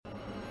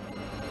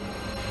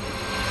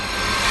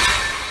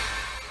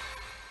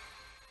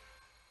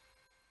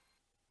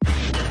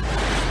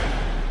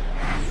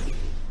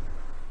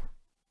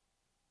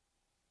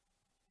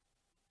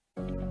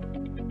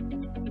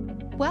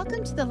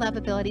Welcome to the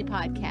Lovability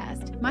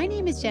Podcast. My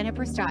name is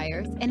Jennifer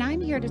Stiers, and I'm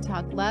here to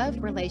talk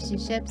love,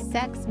 relationships,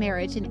 sex,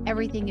 marriage, and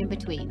everything in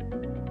between.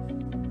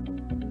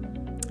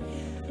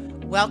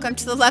 Welcome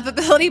to the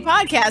Lovability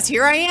Podcast.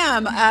 Here I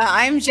am.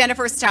 I'm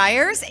Jennifer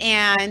Stiers,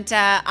 and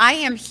I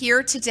am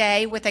here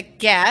today with a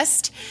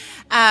guest.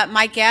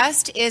 My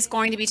guest is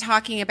going to be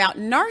talking about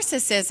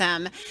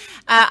narcissism.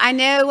 I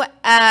know,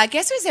 I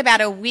guess it was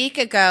about a week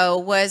ago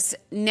was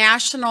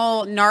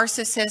National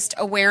Narcissist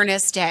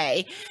Awareness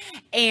Day.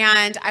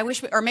 And I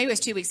wish, or maybe it was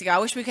 2 weeks ago, I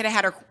wish we could have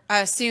had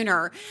her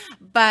sooner.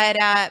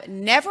 But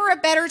never a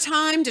better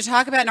time to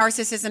talk about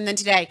narcissism than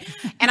today.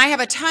 And I have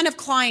a ton of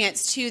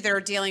clients, too, that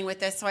are dealing with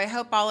this. So I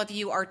hope all of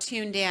you are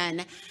tuned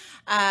in.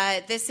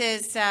 This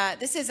is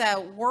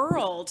a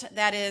world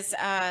that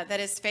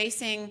is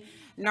facing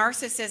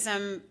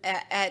narcissism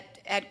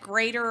at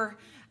greater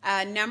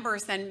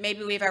numbers than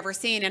maybe we've ever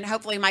seen, and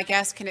hopefully my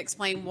guest can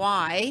explain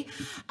why.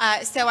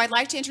 So I'd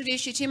like to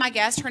introduce you to my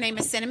guest. Her name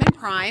is Cinnamon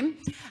Prime.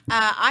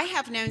 I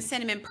have known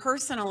Cinnamon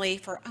personally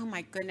for, oh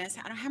my goodness,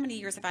 I don't know, how many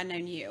years have I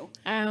known you?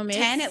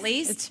 10 at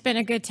least? It's been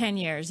a good 10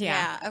 years,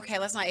 yeah. Yeah, okay,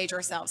 let's not age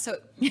ourselves. So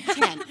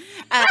 10.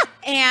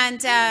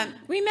 And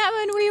we met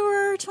when we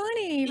were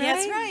 20,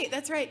 right?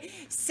 That's right.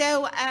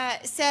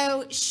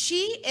 So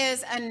she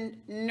is a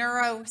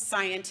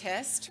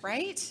neuroscientist,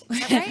 right? Is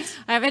that right?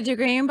 I have a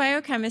degree in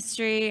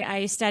biochemistry.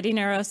 I study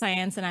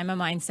neuroscience, and I'm a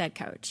mindset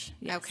coach.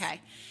 Yes.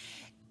 Okay.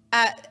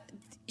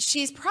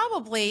 She's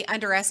probably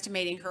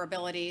underestimating her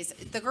abilities.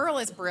 The girl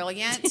is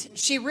brilliant.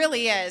 She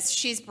really is.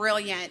 She's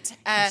brilliant.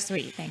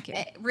 Sweet, thank you.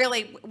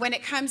 Really, when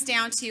it comes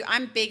down to,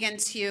 I'm big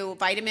into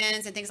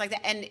vitamins and things like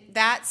that, and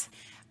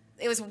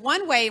it was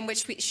one way in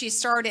which she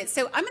started.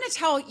 So I'm going to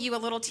tell you a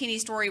little teeny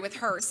story with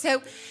her.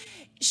 So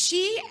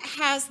she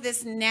has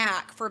this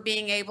knack for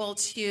being able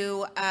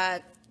to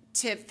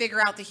figure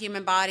out the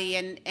human body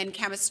and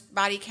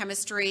body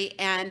chemistry,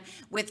 and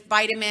with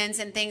vitamins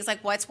and things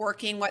like what's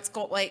working,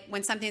 like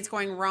when something's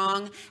going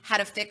wrong, how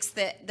to fix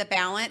the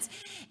balance.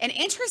 And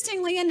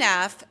interestingly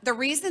enough, the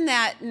reason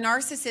that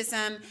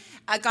narcissism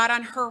got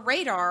on her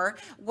radar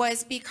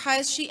was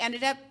because she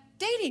ended up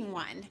dating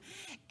one.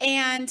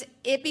 And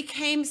it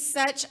became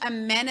such a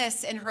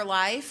menace in her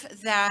life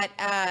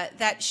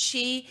that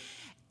she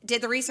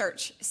did the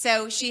research.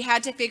 So she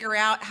had to figure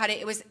out how to,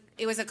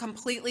 it was a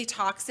completely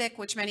toxic,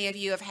 which many of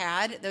you have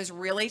had, those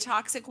really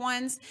toxic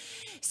ones.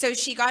 So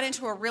she got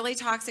into a really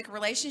toxic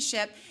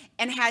relationship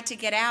and had to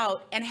get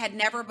out, and had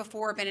never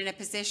before been in a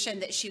position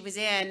that she was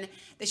in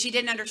that she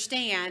didn't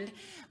understand,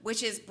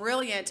 which is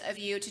brilliant of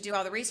you to do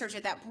all the research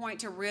at that point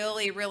to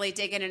really, really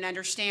dig in and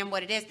understand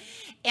what it is.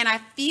 And I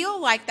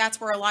feel like that's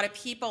where a lot of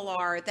people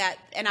are,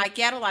 and I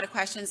get a lot of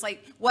questions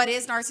like, what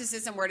is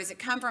narcissism? Where does it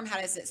come from? How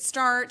does it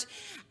start?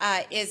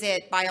 Is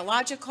it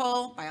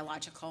biological?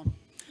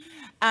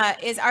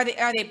 Are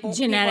they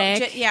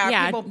genetic?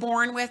 People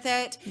born with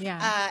it?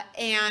 Yeah.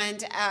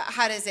 And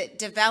how does it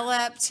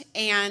develop?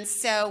 And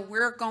so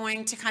we're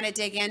going to kind of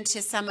dig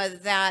into some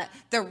of that,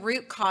 the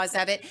root cause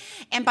of it.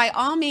 And by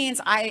all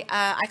means,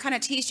 I kind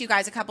of teased you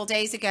guys a couple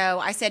days ago.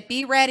 I said,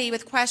 be ready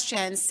with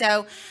questions.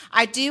 So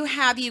I do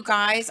have you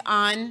guys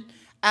on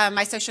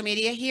my social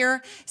media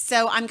here.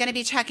 So I'm going to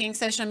be checking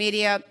social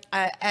media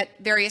at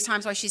various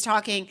times while she's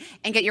talking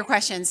and get your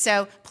questions.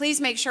 So please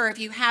make sure if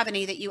you have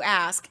any that you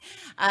ask.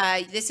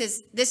 This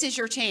is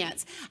your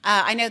chance.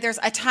 I know there's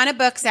a ton of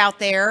books out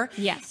there.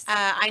 Yes.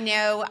 I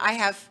know I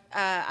have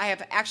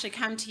actually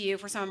come to you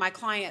for some of my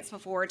clients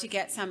before to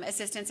get some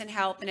assistance and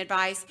help and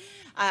advice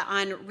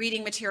on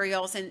reading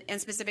materials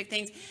and specific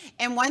things.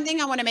 And one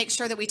thing I want to make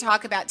sure that we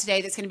talk about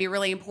today that's going to be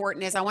really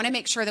important is I want to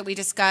make sure that we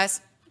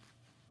discuss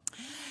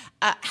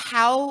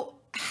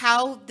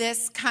how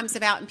this comes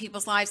about in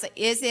people's lives. Like,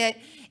 is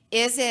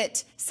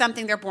it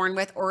something they're born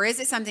with, or is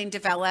it something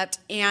developed?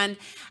 And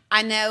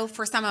I know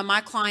for some of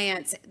my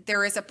clients,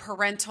 there is a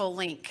parental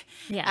link.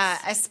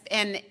 Yes.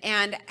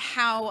 And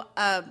how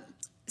a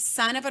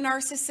son of a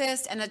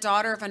narcissist and a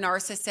daughter of a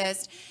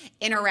narcissist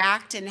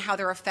interact and how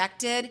they're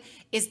affected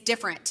is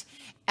different.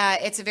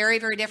 It's very,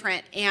 very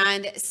different.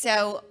 And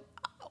so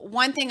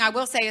one thing I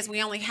will say is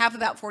we only have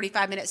about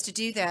 45 minutes to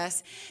do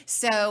this.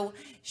 So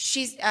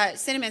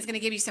Cinnamon's going to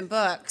give you some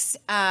books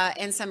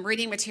and some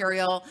reading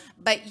material,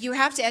 but you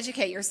have to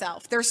educate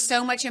yourself. There's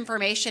so much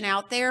information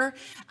out there.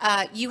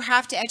 You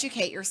have to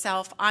educate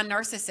yourself on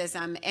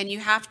narcissism, and you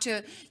have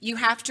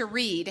to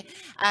read.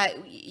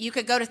 You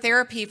could go to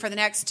therapy for the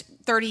next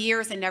 30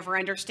 years and never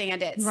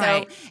understand it.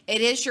 Right. So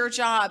it is your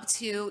job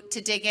to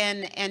dig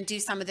in and do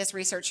some of this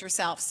research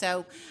yourself.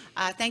 So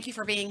thank you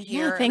for being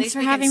here. Yeah, thanks At least for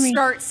we having can me.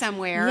 start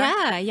somewhere.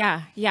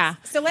 Yeah.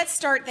 So let's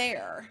start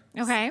there.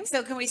 Okay.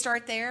 So can we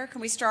start there?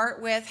 Can we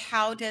start with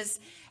how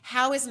does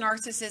how is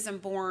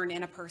narcissism born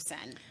in a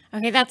person?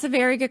 Okay, that's a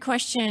very good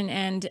question.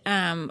 And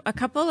a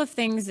couple of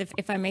things,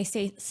 if I may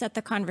say, set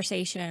the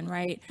conversation,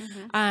 right?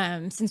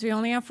 Since we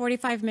only have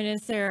 45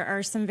 minutes, there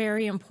are some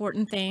very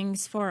important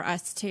things for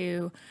us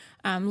to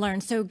learn.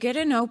 So get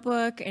a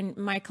notebook, and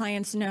my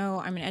clients know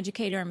I'm an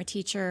educator, I'm a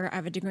teacher, I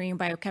have a degree in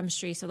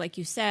biochemistry. So like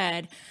you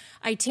said,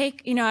 I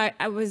take,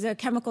 I was a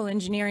chemical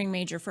engineering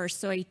major first,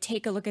 so I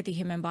take a look at the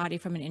human body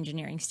from an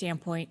engineering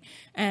standpoint,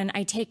 and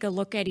I take a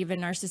look at even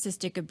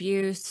narcissistic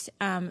abuse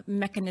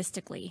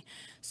mechanistically.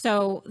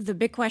 So the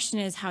big question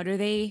is, how do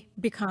they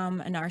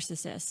become a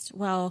narcissist?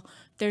 Well,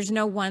 there's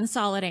no one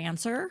solid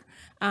answer.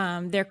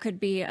 There could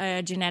be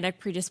a genetic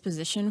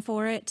predisposition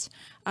for it.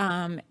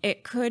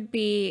 It could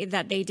be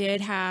that they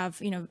did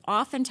have,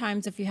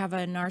 oftentimes if you have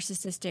a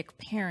narcissistic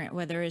parent,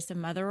 whether it's a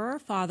mother or a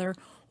father,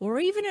 or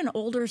even an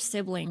older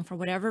sibling, for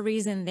whatever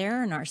reason,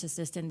 they're a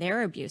narcissist and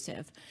they're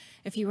abusive.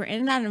 If you were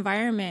in that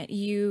environment,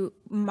 you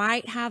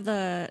might have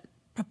the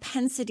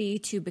propensity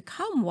to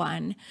become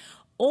one,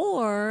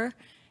 or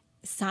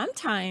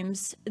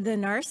sometimes the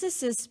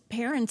narcissist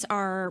parents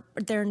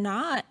they're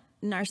not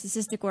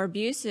narcissistic or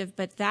abusive,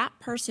 but that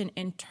person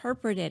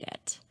interpreted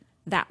it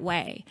that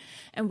way.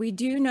 And we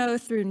do know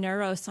through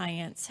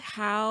neuroscience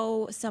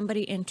how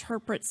somebody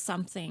interprets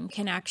something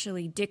can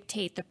actually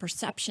dictate the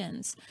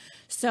perceptions.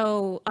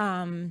 So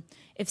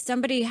if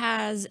somebody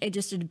has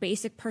just a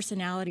basic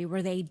personality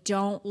where they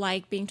don't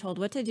like being told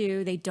what to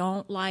do, they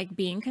don't like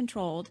being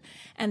controlled,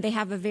 and they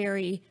have a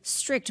very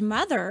strict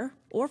mother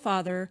or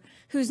father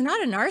who's not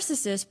a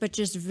narcissist, but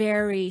just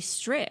very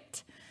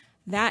strict,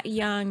 that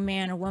young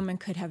man or woman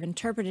could have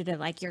interpreted it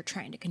like, you're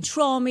trying to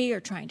control me, you're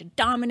trying to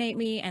dominate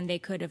me, and they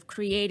could have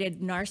created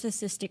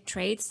narcissistic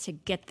traits to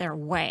get their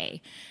way.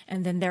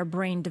 And then their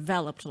brain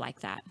developed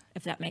like that,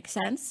 if that makes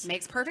sense.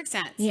 Makes perfect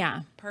sense.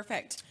 Yeah.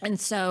 Perfect. And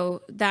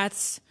so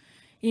that's,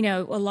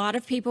 a lot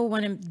of people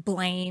want to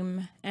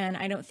blame, and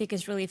I don't think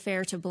it's really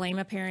fair to blame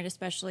a parent,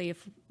 especially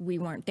if we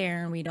weren't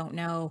there and we don't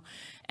know.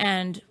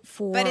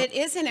 But it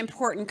is an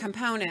important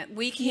component.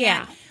 We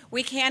can't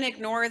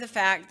ignore the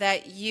fact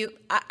that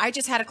I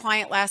just had a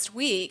client last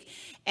week,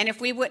 and if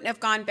we wouldn't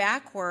have gone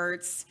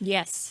backwards,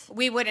 yes,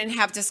 we wouldn't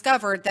have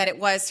discovered that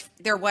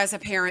there was a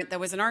parent that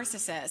was a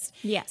narcissist.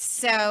 Yes.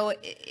 So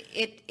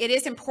it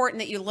is important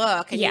that you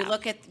look, and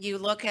you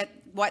look at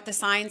what the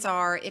signs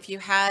are if you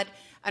had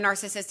a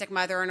narcissistic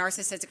mother or a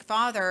narcissistic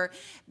father,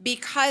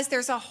 because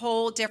there's a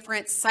whole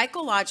different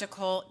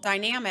psychological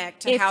dynamic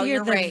to how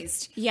you're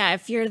raised. Yeah,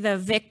 if you're the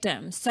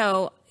victim.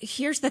 So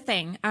here's the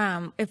thing.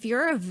 If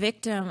you're a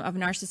victim of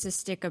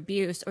narcissistic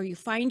abuse, or you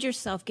find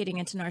yourself getting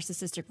into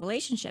narcissistic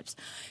relationships,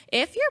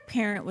 if your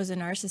parent was a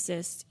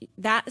narcissist,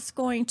 that's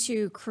going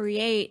to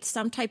create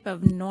some type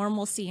of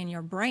normalcy in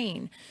your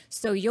brain.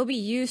 So you'll be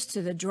used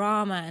to the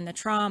drama and the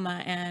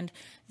trauma and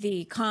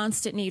the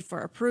constant need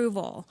for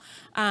approval.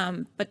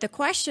 But the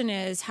question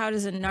is, how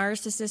does a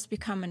narcissist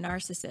become a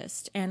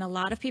narcissist? And a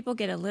lot of people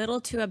get a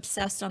little too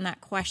obsessed on that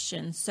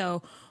question.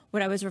 So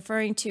what I was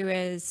referring to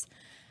is,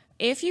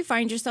 if you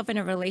find yourself in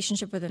a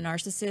relationship with a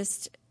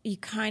narcissist, you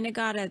kind of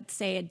got to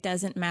say it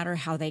doesn't matter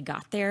how they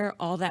got there.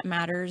 All that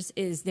matters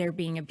is they're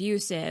being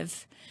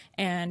abusive,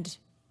 and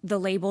the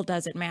label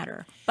doesn't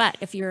matter. But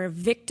if you're a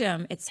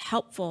victim, it's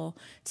helpful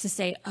to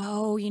say,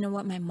 oh, you know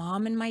what, my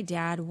mom and my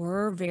dad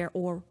were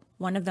or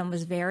one of them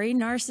was very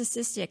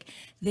narcissistic.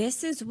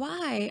 This is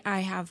why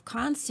I have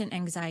constant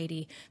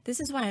anxiety.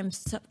 This is why I'm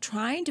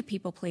trying to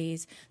people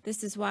please.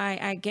 This is why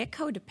I get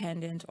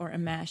codependent or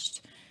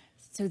enmeshed.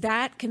 So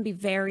that can be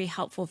very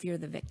helpful if you're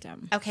the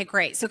victim. Okay,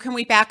 great. So can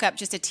we back up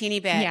just a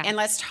teeny bit, and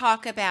let's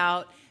talk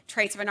about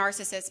traits of a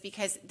narcissist,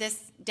 because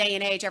this day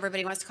and age,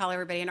 everybody wants to call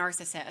everybody a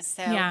narcissist.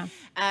 So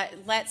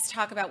let's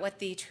talk about what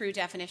the true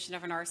definition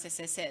of a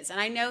narcissist is. And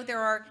I know there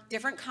are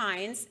different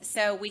kinds,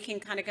 so we can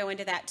kind of go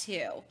into that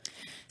too.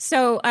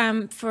 So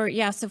for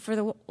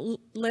the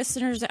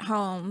listeners at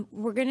home,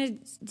 we're going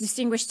to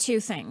distinguish two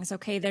things.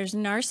 Okay, there's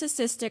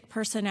narcissistic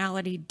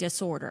personality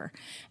disorder,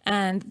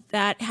 and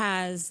that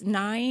has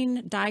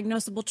 9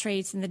 diagnosable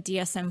traits in the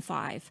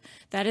DSM-5.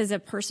 That is a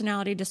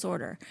personality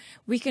disorder.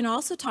 We can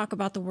also talk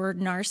about the word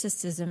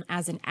narcissism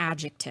as an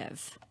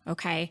adjective.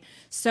 Okay,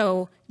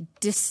 so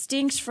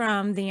distinct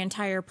from the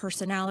entire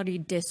personality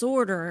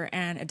disorder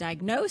and a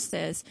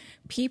diagnosis,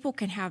 people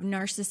can have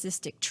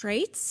narcissistic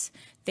traits.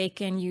 They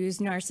can use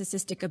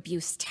narcissistic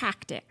abuse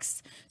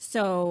tactics.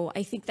 So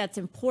I think that's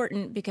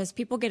important, because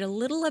people get a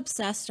little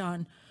obsessed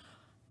on,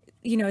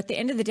 at the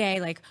end of the day,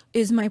 like,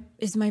 is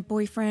my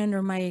boyfriend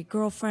or my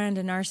girlfriend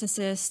a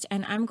narcissist?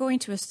 And I'm going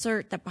to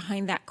assert that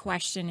behind that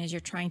question is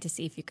you're trying to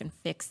see if you can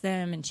fix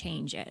them and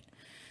change it.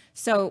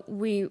 So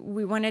we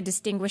want to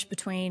distinguish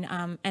between,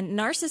 and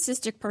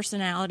narcissistic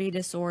personality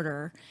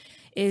disorder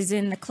is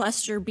in the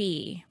cluster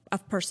B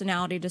of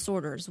personality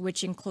disorders,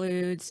 which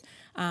includes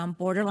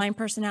borderline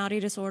personality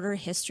disorder,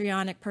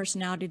 histrionic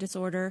personality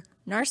disorder,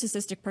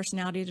 narcissistic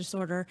personality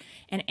disorder,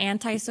 and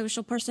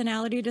antisocial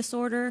personality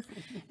disorder.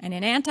 And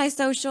an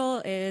antisocial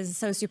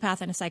is a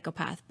sociopath and a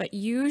psychopath. But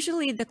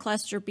usually the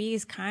cluster B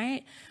is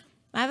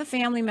I have a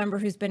family member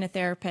who's been a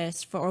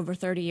therapist for over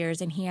 30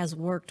 years, and he has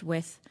worked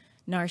with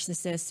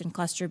narcissists and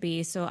cluster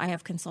Bs, so I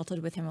have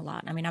consulted with him a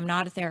lot. I mean, I'm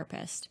not a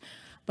therapist,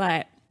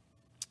 but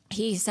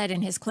he said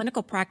in his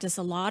clinical practice,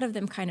 a lot of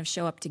them kind of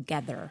show up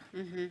together.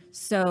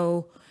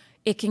 So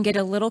it can get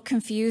a little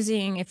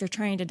confusing if you're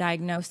trying to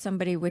diagnose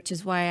somebody, which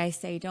is why I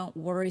say don't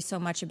worry so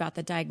much about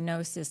the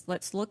diagnosis.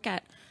 Let's look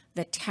at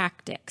the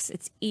tactics.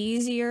 It's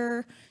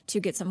easier to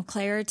get some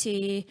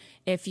clarity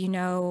if you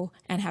know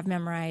and have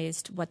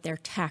memorized what their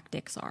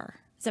tactics are.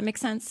 Does that make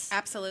sense?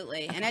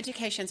 Absolutely. Okay. And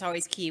education's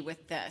always key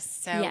with this.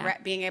 So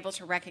being able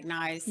to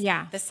recognize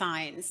the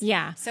signs.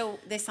 Yeah. So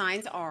the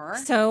signs are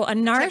so a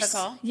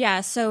typical. Yeah.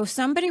 So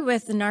somebody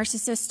with a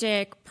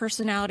narcissistic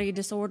personality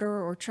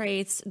disorder or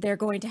traits, they're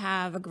going to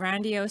have a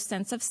grandiose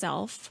sense of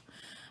self.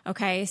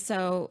 Okay,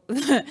 so,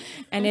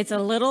 and it's a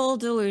little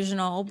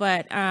delusional,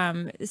 but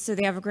so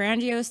they have a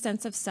grandiose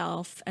sense of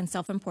self and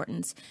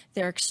self-importance.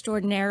 They're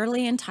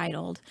extraordinarily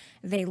entitled.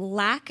 They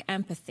lack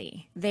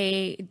empathy.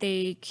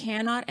 They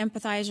cannot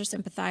empathize or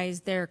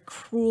sympathize. They're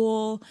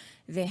cruel.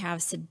 They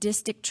have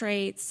sadistic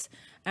traits.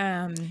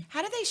 How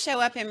do they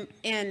show up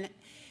in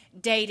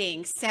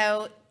dating?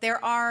 So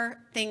there are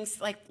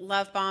things like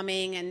love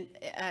bombing and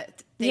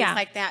things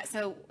like that.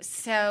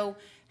 So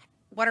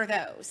what are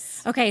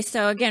those? Okay,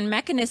 so again,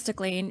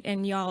 mechanistically,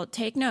 and y'all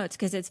take notes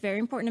because it's very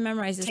important to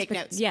memorize this. Take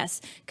notes.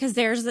 Yes, because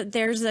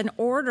there's an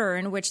order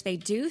in which they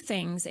do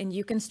things, and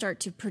you can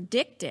start to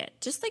predict it,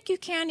 just like you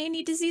can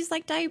any disease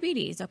like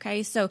diabetes.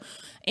 Okay, so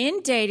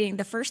in dating,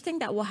 the first thing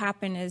that will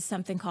happen is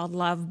something called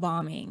love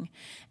bombing,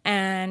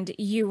 and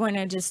you want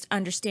to just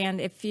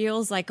understand it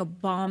feels like a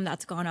bomb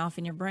that's gone off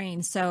in your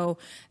brain. So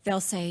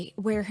they'll say,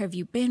 "Where have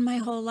you been my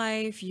whole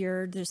life?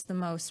 You're just the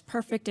most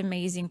perfect,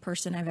 amazing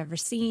person I've ever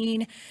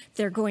seen."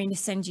 They're going to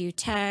send you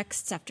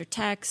texts after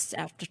text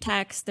after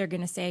text. They're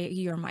going to say,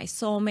 "You're my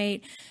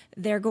soulmate."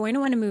 They're going to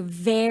want to move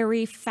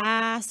very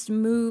fast,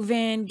 move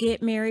in,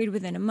 get married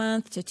within a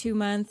month to 2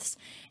 months.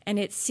 And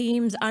it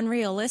seems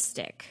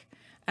unrealistic.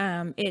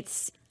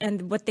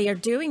 And what they are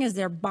doing is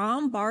they're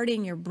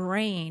bombarding your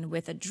brain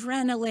with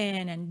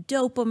adrenaline and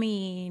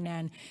dopamine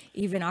and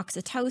even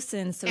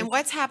oxytocin. So and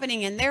what's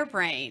happening in their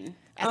brain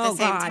at the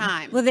same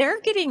time? Well,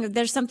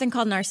 there's something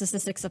called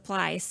narcissistic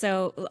supply.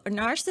 So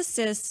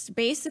narcissists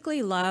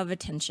basically love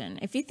attention.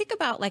 If you think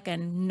about like a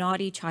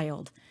naughty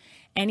child,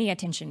 any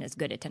attention is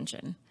good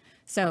attention.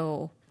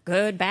 So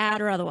good,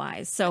 bad, or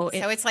otherwise. So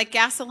it's like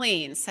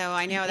gasoline. So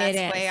I know that's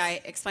the way I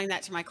explain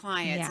that to my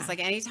clients. It's like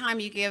anytime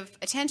you give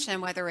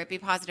attention, whether it be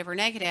positive or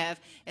negative,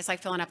 it's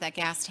like filling up that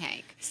gas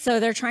tank.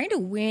 So they're trying to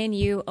win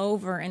you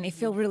over, and they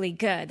feel really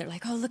good. They're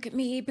like, "Oh, look at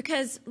me."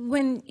 Because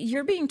when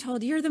you're being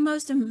told you're the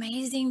most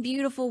amazing,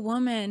 beautiful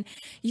woman,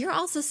 you're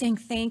also saying,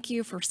 "Thank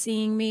you for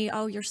seeing me.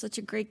 Oh, you're such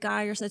a great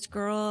guy. You're such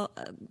a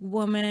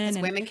woman."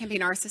 Because women can be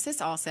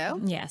narcissists also.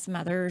 Yes,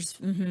 mothers,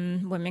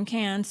 women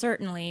can,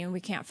 certainly. And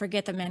we can't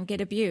forget that men get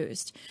abused. So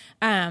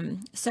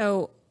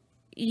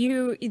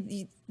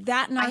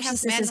that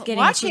narcissist is getting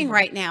watching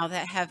right now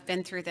that have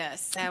been through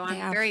this. So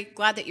I'm very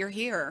glad that you're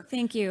here.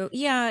 Thank you.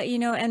 Yeah,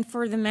 and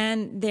for the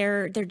men,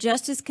 they're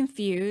just as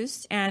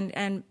confused,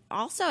 and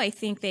also I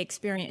think they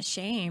experience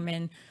shame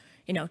and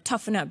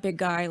toughen up, big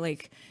guy,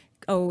 like,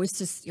 "Oh, it's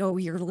just,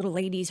 your little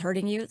lady's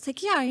hurting you." It's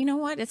like, yeah, you know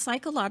what? It's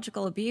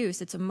psychological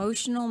abuse. It's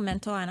emotional,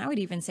 mental, and I would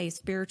even say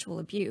spiritual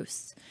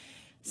abuse.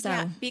 So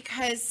yeah,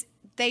 because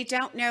they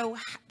don't know,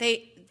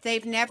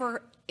 they've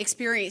never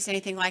experienced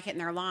anything like it in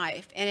their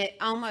life. And it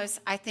almost,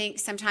 I think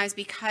sometimes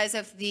because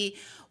of the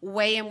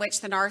way in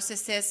which the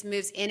narcissist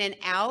moves in and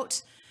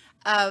out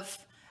of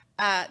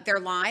their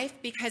life,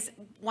 because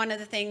one of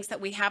the things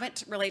that we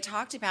haven't really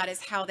talked about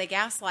is how they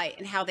gaslight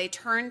and how they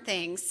turn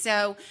things.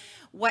 So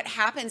what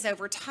happens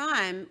over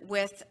time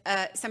with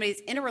somebody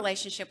who's in a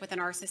relationship with a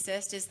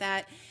narcissist is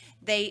that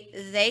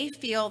they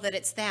feel that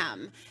it's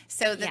them.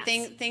 So the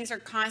things are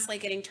constantly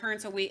getting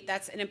turned. So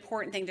that's an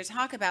important thing to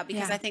talk about,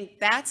 because I think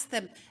that's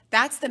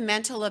the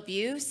mental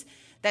abuse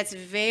that's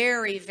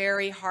very,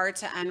 very hard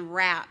to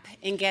unwrap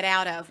and get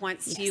out of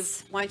once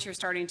you're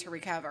starting to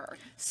recover.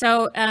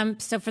 So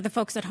for the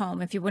folks at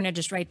home, if you want to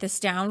just write this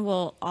down,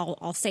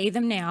 I'll say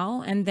them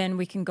now, and then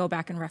we can go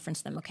back and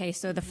reference them. Okay.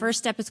 So the first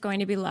step is going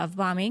to be love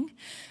bombing.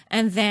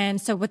 And then,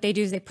 so what they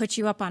do is they put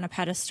you up on a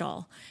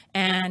pedestal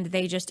and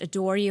they just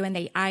adore you and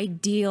they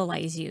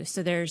idealize you. So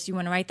you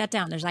want to write that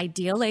down. There's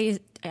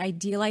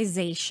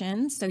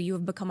idealization. So you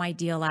have become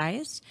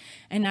idealized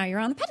and now you're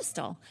on the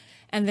pedestal.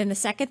 And then the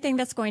second thing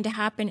that's going to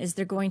happen is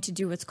they're going to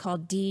do what's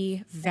called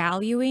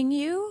devaluing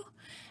you.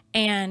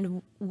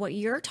 And what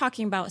you're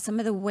talking about, some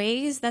of the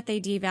ways that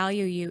they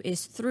devalue you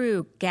is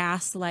through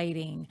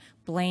gaslighting,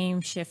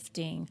 blame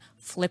shifting,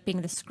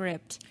 flipping the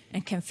script,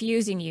 and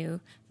confusing you.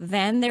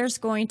 Then there's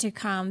going to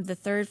come the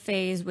third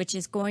phase, which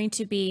is going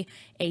to be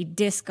a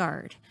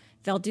discard.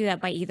 They'll do that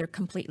by either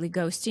completely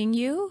ghosting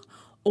you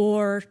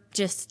or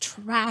just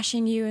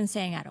trashing you and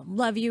saying, "I don't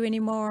love you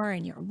anymore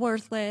and you're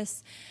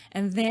worthless."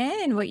 And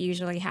then what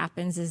usually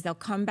happens is they'll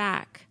come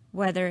back,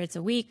 whether it's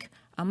a week,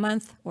 a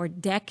month, or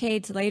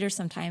decades later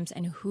sometimes,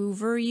 and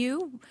hoover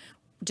you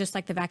just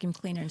like the vacuum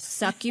cleaner, and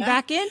suck you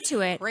back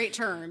into it. Great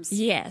terms.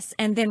 Yes.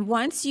 And then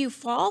once you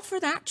fall for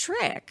that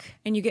trick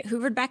and you get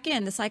hoovered back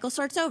in, the cycle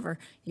starts over.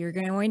 You're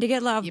going to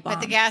get love bombed. You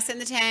put the gas in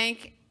the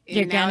tank.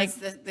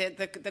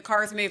 The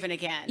car's moving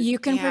again. You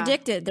can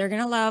predict it. They're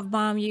going to love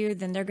bomb you.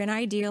 Then they're going to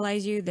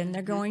idealize you. Then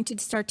they're going to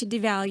start to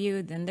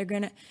devalue. Then they're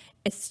going to,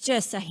 it's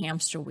just a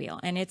hamster wheel,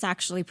 and it's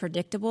actually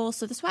predictable.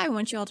 So that's why I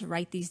want you all to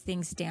write these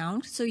things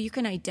down so you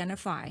can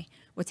identify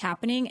what's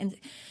happening. And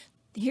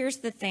here's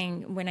the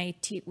thing, when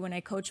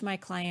I coach my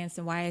clients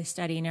and why I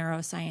study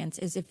neuroscience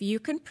is if you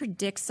can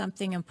predict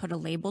something and put a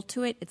label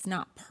to it, it's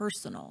not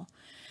personal.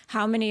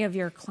 How many of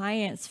your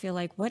clients feel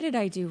like, what did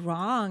I do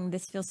wrong?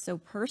 This feels so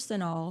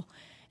personal,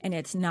 and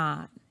it's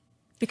not.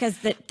 Because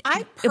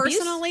I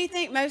personally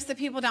think most of the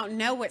people don't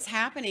know what's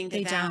happening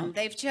to them. Don't.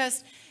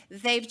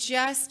 They've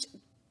just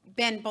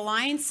been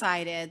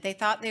blindsided. They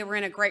thought they were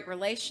in a great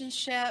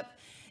relationship.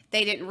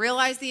 They didn't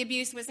realize the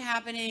abuse was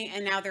happening,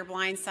 and now they're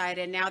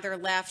blindsided. Now they're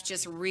left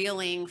just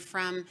reeling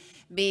from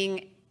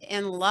being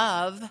in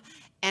love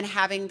and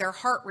having their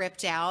heart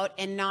ripped out,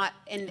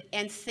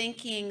 and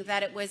thinking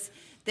that it was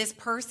this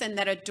person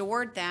that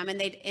adored them. And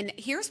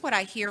here's what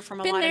I hear from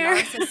a lot of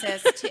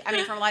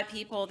narcissists. From a lot of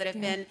people that have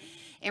been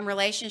in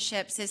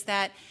relationships, is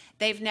that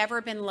they've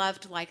never been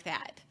loved like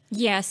that.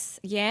 Yes.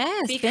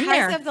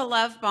 Because of the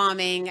love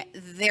bombing,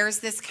 there's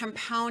this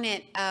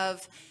component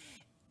of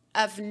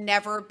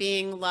never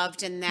being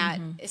loved in that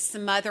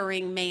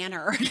smothering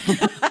manner.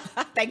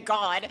 Thank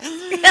God.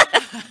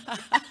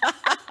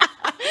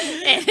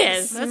 It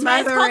is.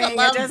 Smothering. It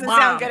doesn't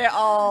sound good at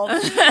all.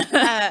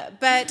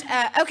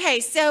 Okay,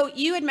 so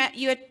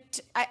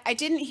I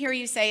didn't hear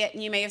you say it,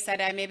 and you may have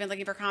said it. I may have been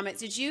looking for comments.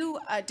 Did you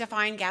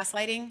define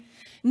gaslighting?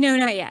 No,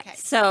 not yet.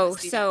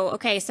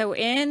 Okay. So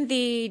in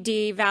the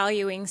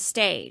devaluing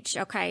stage,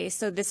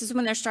 so this is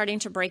when they're starting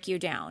to break you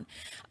down.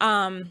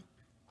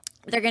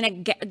 They're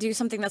going to do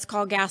something that's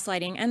called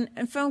gaslighting.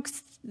 And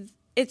folks,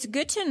 it's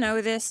good to know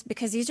this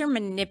because these are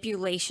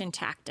manipulation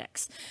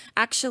tactics.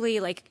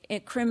 Actually,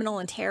 criminal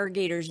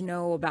interrogators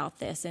know about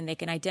this, and they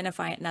can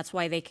identify it, and that's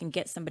why they can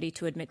get somebody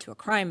to admit to a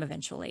crime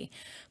eventually.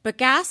 But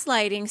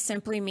gaslighting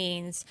simply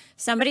means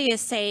somebody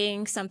is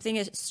saying something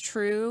is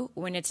true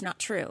when it's not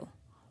true,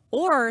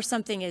 or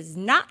something is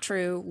not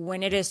true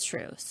when it is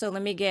true. So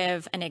let me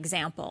give an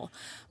example.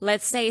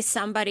 Let's say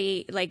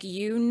somebody,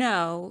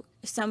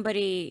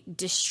 somebody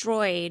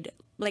destroyed,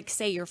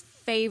 say, your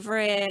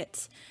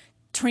favorite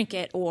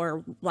trinket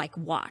or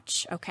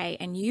watch, okay?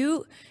 And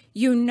you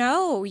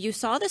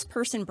saw this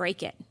person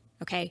break it,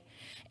 okay?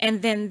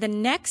 And then the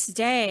next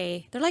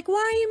day, they're like, why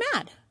are you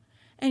mad?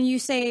 And you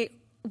say,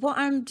 well,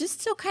 I'm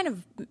just still kind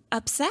of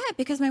upset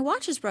because my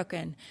watch is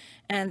broken.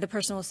 And the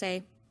person will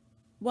say,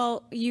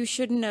 well, you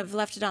shouldn't have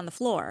left it on the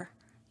floor.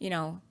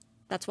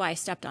 That's why I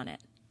stepped on it.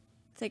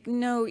 It's like,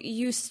 no,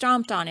 you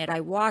stomped on it. I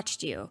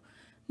watched you.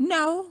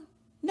 No,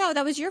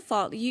 that was your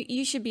fault.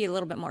 You should be a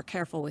little bit more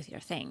careful with your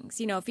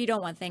things. If you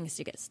don't want things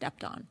to get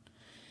stepped on.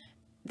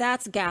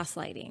 That's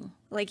gaslighting.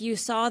 You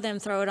saw them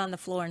throw it on the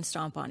floor and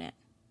stomp on it.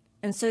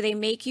 And so they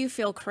make you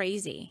feel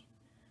crazy.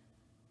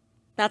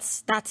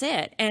 That's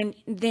it. And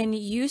then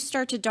you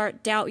start to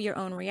doubt your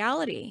own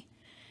reality.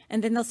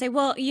 And then they'll say,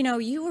 well,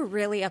 you were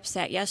really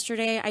upset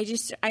yesterday.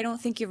 I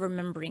don't think you're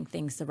remembering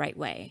things the right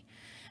way.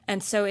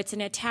 And so it's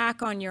an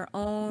attack on your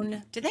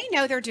own. Do they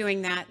know they're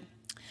doing that?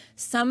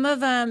 Some of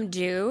them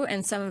do,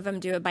 and some of them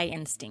do it by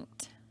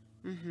instinct.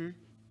 Mm-hmm.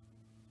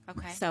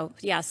 Okay. So,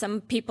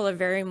 some people are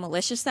very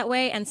malicious that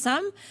way. And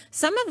some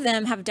of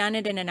them have done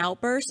it in an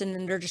outburst, and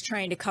then they're just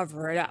trying to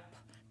cover it up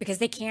because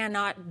they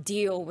cannot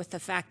deal with the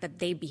fact that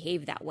they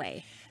behave that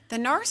way. The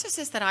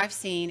narcissists that I've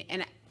seen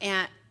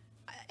and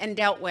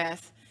dealt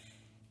with,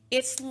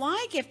 it's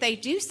like if they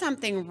do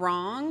something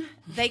wrong,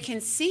 they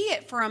can see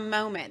it for a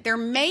moment. There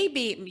may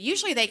be,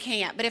 usually they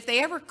can't, but if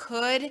they ever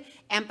could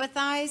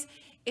empathize,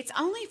 it's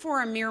only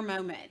for a mere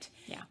moment.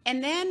 Yeah.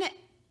 And then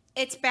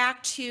it's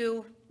back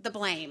to the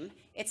blame.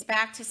 It's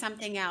back to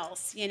something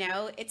else.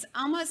 It's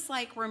almost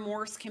like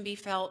remorse can be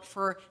felt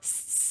for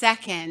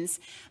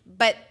seconds,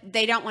 but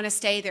they don't want to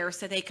stay there,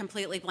 so they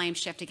completely blame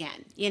shift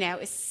again.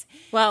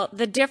 Well,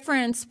 the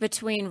difference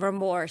between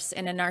remorse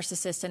and a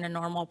narcissist and a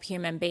normal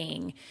human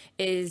being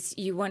is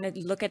you want to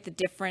look at the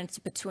difference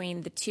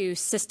between the two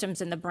systems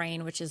in the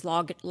brain, which is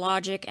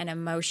logic and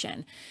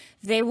emotion.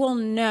 They will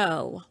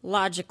know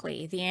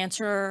logically the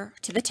answer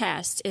to the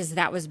test is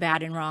that was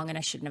bad and wrong and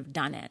I shouldn't have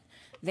done it.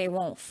 They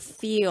won't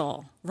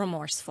feel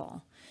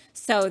remorseful.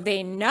 So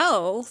they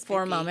know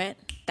for a moment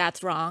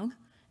that's wrong,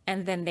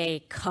 and then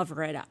they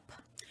cover it up.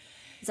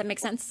 Does that make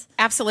sense?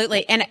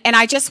 Absolutely. And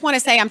I just want to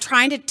say I'm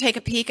trying to take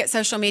a peek at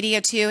social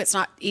media too. It's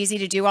not easy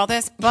to do all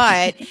this,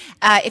 but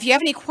if you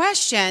have any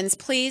questions,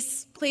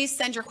 please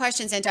send your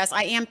questions into us.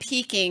 I am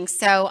peeking.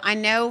 So I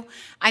know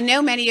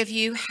many of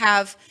you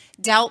have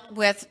dealt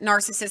with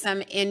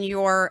narcissism in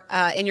your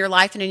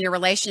life and in your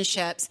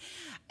relationships.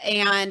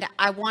 And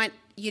I want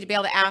you to be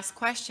able to ask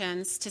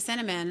questions to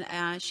Cinnamon.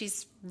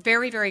 She's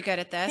Very, very good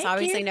at this. Thank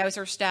Obviously you. knows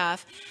her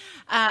stuff.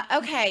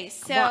 Okay,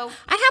 so Well,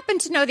 I happen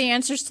to know the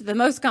answers to the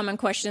most common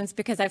questions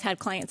because I've had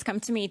clients come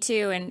to me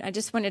too, and I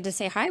just wanted to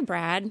say hi,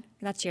 Brad.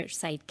 That's your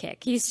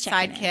sidekick. He's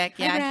checking sidekick.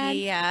 in. Hi,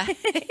 Yeah,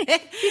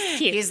 Brad. he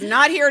Cute. he's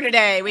not here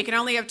today. We can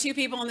only have 2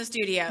 people in the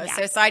studio, Yeah.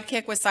 so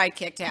sidekick was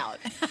sidekicked out.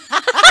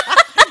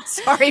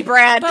 Sorry,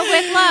 Brad. But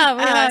with love,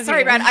 we love sorry,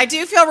 you. Brad. I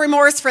do feel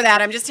remorse for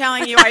that. I'm just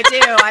telling you, I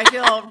do. I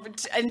feel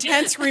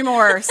intense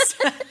remorse.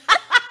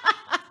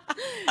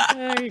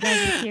 Oh, you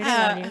guys are cute.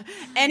 I love you.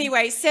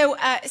 Anyway, so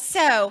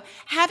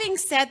having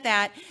said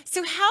that,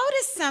 so how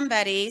does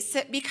somebody,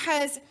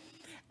 because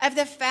of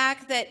the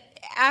fact that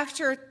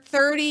after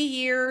 30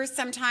 years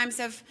sometimes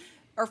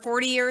or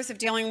 40 years of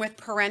dealing with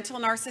parental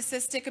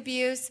narcissistic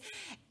abuse,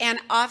 and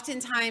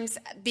oftentimes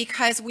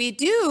because we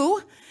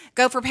do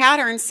go for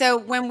patterns, so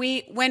when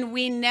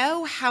we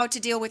know how to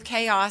deal with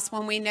chaos,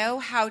 when we know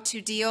how to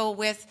deal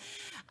with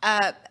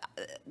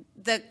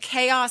the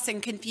chaos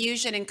and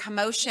confusion and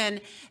commotion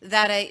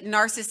that a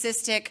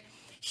narcissistic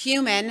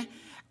human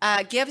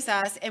gives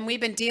us, and we've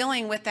been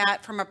dealing with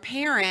that from a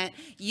parent,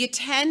 you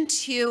tend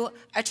to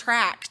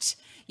attract.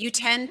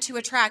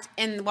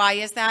 And why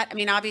is that? I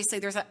mean, obviously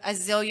there's a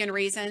zillion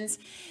reasons.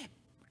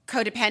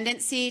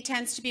 Codependency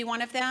tends to be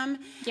one of them.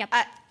 Yep.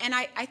 And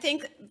I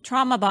think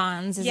Trauma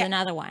bonds is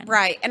another one.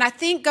 right. And I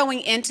think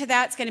going into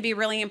that's going to be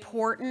really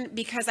important,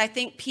 because I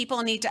think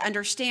people need to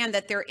understand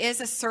that there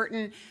is a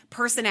certain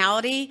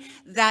personality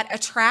that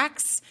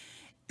attracts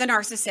the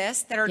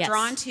narcissists that are Yes.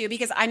 drawn to,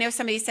 because I know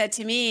somebody said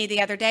to me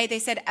the other day, they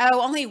said,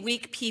 oh, only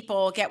weak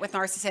people get with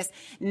narcissists.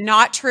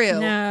 Not true.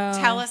 No.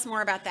 Tell us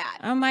more about that.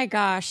 Oh my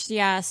gosh.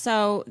 Yeah.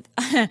 So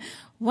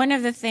one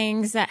of the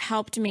things that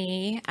helped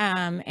me,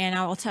 and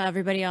I will tell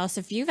everybody else,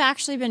 if you've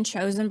actually been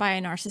chosen by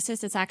a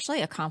narcissist, it's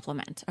actually a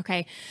compliment.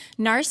 Okay.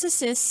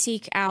 Narcissists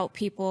seek out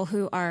people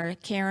who are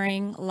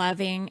caring,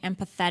 loving,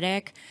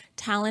 empathetic,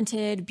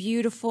 talented,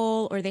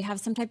 beautiful, or they have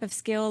some type of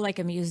skill like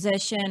a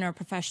musician or a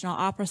professional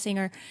opera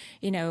singer,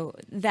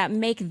 that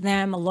make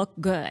them look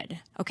good.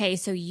 Okay.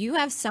 So you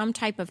have some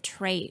type of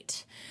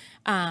trait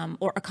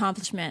or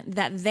accomplishment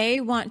that they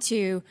want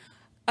to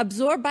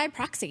absorb by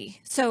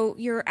proxy. So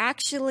you're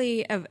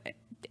actually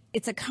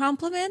it's a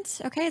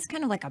compliment. Okay. It's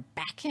kind of like a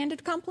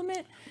backhanded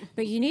compliment,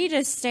 but you need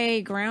to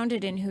stay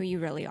grounded in who you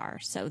really are.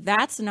 So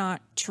that's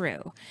not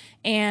true.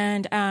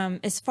 And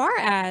as far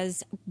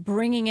as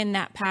bringing in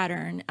that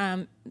pattern,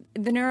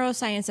 the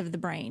neuroscience of the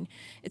brain,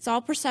 it's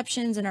all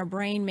perceptions, and our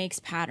brain makes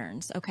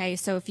patterns. Okay.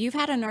 So if you've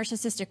had a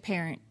narcissistic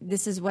parent,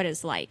 this is what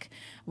it's like.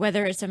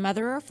 Whether it's a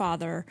mother or a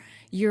father,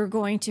 you're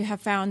going to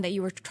have found that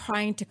you were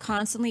trying to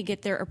constantly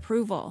get their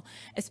approval.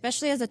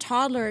 Especially as a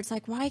toddler, it's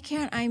like, why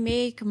can't I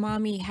make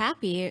mommy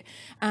happy?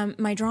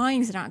 My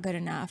drawing's not good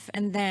enough.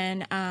 And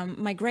then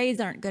my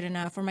grades aren't good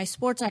enough, or my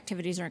sports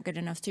activities aren't good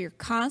enough. So you're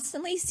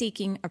constantly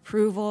seeking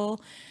approval,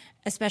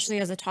 especially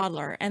as a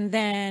toddler. And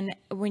then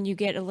when you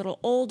get a little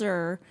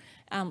older,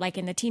 like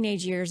in the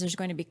teenage years, there's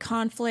going to be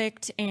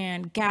conflict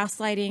and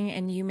gaslighting,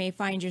 and you may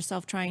find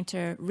yourself trying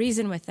to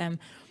reason with them.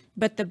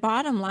 But the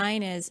bottom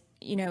line is,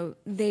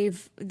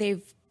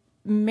 they've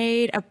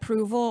made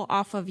approval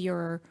off of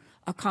your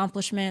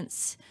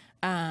accomplishments.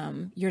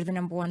 You're the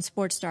number one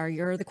sports star.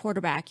 You're the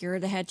quarterback. You're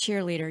the head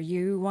cheerleader.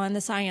 You won the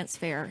science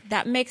fair.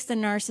 That makes the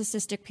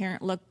narcissistic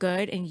parent look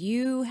good, and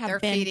you have They're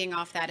been feeding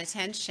off that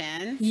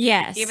attention.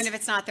 Yes. Even if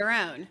it's not their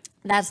own.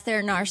 That's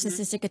their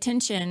narcissistic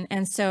attention.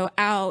 And so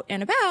out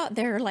and about,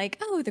 they're like,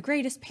 oh, the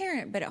greatest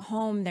parent, but at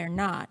home, they're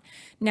not.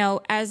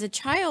 Now, as a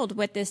child,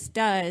 what this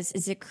does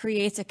is it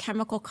creates a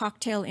chemical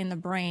cocktail in the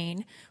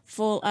brain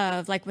full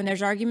of, like, when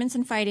there's arguments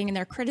and fighting and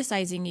they're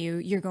criticizing you,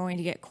 you're going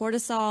to get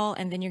cortisol,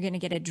 and then you're going to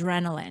get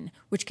adrenaline,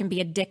 which can be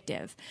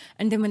addictive.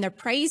 And then when they're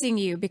praising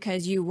you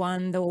because you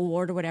won the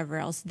award or whatever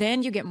else,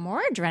 then you get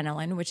more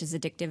adrenaline, which is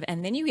addictive.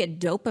 And then you get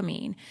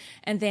dopamine.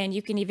 And then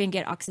you can even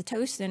get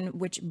oxytocin,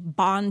 which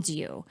bonds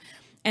you.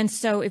 And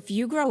so if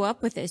you grow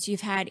up with this,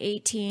 you've had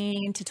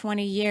 18 to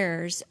 20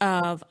 years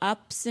of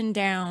ups and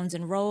downs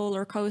and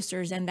roller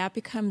coasters, and that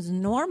becomes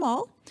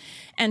normal.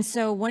 And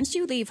so once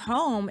you leave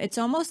home, it's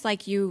almost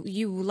like you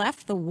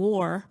left the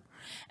war,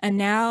 and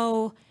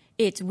now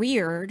it's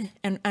weird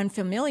and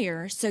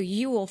unfamiliar. So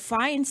you will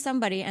find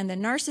somebody, and the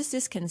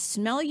narcissist can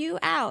smell you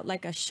out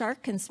like a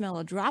shark can smell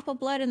a drop of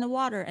blood in the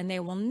water, and they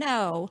will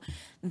know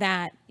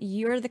that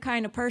you're the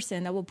kind of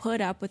person that will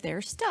put up with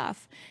their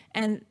stuff.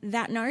 And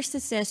that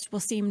narcissist will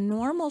seem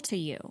normal to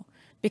you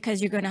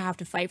because you're going to have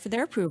to fight for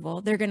their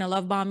approval. They're going to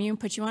love bomb you and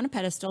put you on a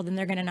pedestal. Then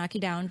they're going to knock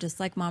you down just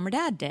like mom or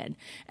dad did.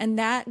 And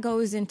that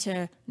goes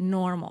into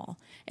normal.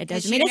 It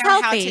doesn't mean it's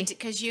healthy.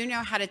 Because you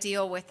know how to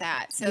deal with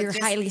that. So you're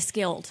highly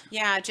skilled.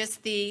 Yeah,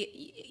 just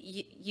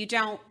you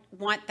don't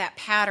want that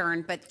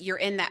pattern, but you're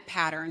in that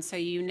pattern. So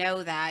you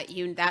know that.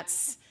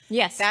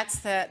 Yes. That's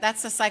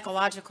the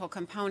psychological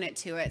component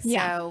to it.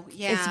 Yeah. So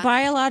yeah. It's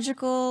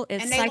biological,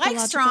 it's and they psychological.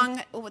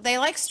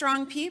 like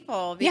strong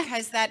people,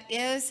 because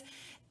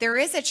there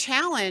is a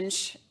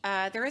challenge.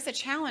 There is a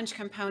challenge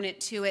component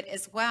to it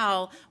as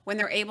well when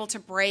they're able to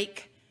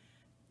break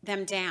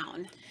them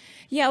down.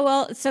 Yeah,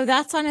 well, so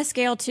that's on a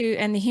scale too,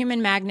 and the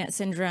human magnet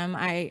syndrome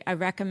I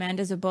recommend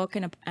as a book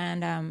and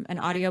an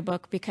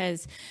audiobook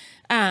because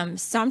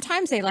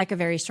sometimes they like a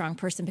very strong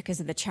person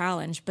because of the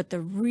challenge, but the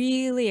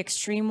really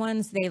extreme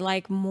ones, they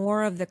like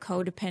more of the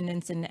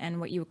codependence and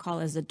what you would call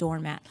as a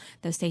doormat.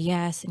 They'll say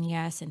yes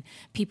and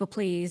people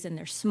please, and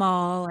they're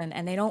small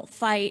and they don't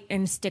fight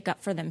and stick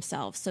up for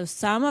themselves. So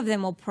some of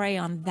them will prey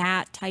on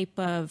that type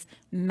of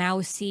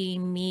mousy,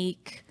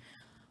 meek,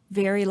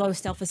 very low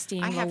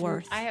self-esteem, low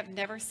worth. I have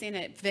never seen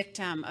a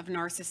victim of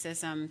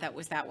narcissism that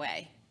was that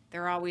way.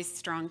 They're always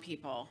strong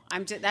people.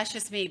 That's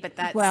just me, but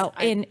that's... Well,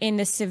 in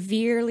the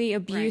severely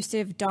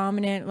abusive,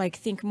 dominant, like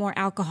think more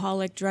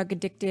alcoholic, drug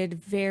addicted,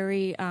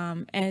 very...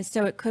 and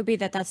so it could be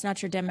that that's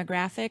not your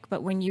demographic,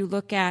 but when you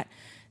look at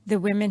the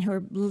women who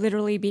are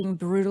literally being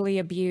brutally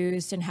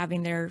abused and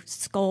having their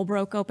skull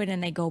broke open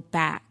and they go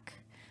back,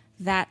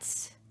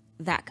 that's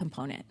that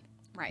component.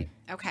 Right.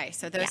 Okay.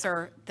 So that's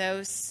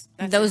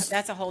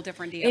a whole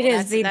different deal. It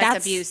is.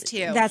 That's abuse too.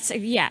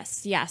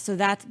 Yes. Yeah. So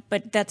that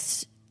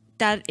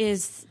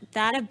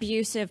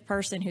abusive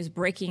person who's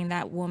breaking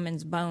that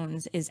woman's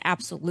bones is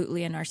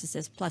absolutely a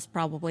narcissist, plus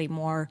probably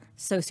more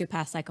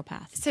sociopath,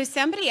 psychopath. So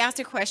somebody asked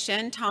a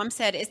question. Tom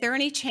said, is there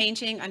any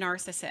changing a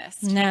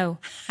narcissist? No.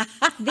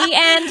 The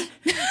end.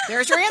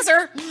 There's your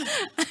answer.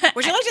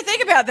 Would you like to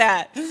think about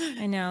that?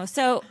 I know.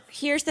 So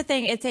here's the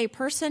thing. It's a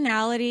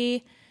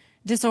personality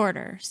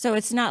disorder. So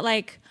it's not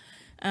like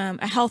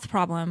a health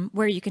problem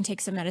where you can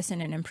take some medicine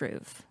and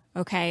improve.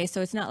 Okay.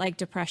 So it's not like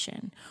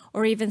depression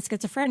or even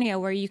schizophrenia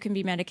where you can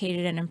be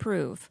medicated and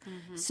improve.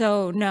 Mm-hmm.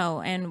 So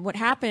no. And what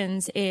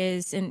happens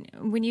is, and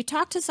when you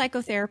talk to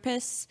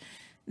psychotherapists,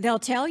 they'll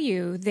tell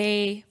you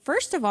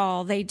first of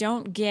all, they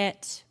don't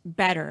get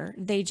better.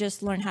 They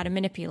just learn how to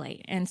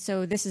manipulate. And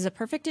so this is a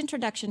perfect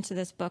introduction to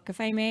this book,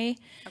 if I may.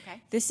 Okay.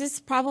 This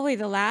is probably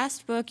the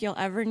last book you'll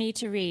ever need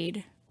to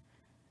read.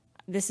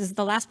 This is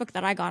the last book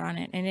that I got on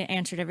it, and it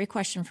answered every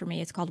question for me.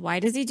 It's called Why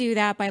Does He Do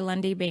That by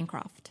Lundy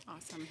Bancroft.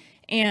 Awesome.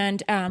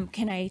 And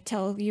can I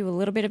tell you a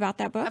little bit about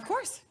that book? Of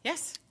course.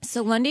 Yes.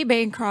 So Lundy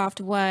Bancroft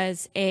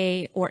is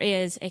a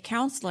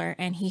counselor,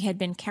 and he had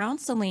been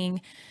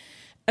counseling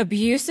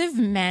abusive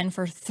men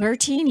for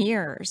 13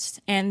 years.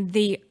 And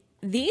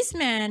these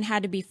men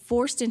had to be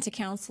forced into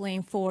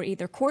counseling for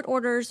either court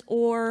orders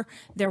or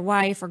their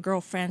wife or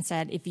girlfriend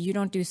said, if you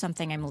don't do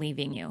something, I'm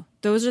leaving you.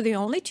 Those are the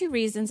only two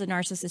reasons a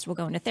narcissist will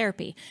go into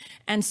therapy.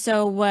 And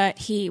so what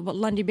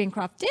Lundy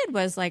Bancroft did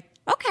was like,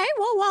 okay,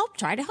 well, I'll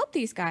try to help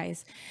these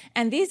guys.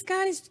 And these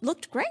guys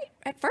looked great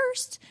at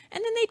first.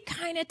 And then they'd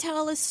kind of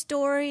tell a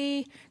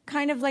story,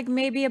 kind of like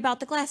maybe about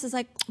the glasses,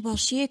 like, well,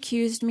 she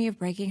accused me of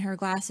breaking her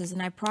glasses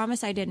and I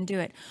promise I didn't do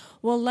it.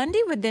 Well,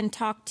 Lundy would then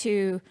talk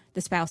to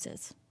the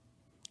spouses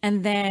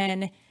and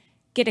then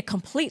get a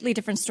completely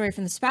different story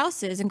from the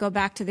spouses and go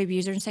back to the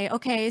abuser and say,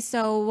 okay,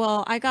 so,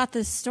 well, I got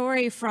this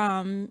story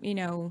from,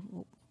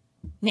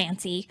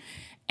 Nancy,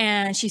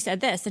 and she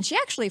said this, and she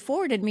actually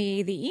forwarded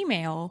me the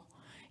email,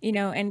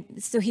 and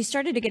so he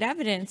started to get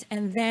evidence,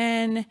 and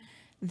then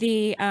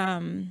the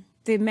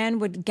men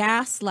would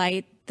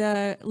gaslight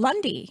the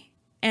Lundy.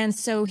 And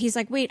so he's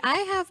like, wait, I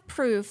have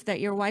proof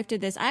that your wife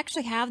did this. I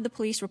actually have the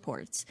police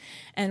reports.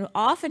 And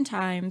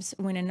oftentimes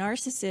when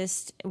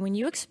when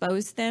you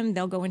expose them,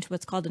 they'll go into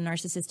what's called a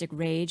narcissistic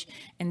rage.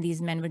 And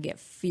these men would get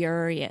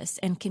furious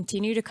and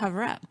continue to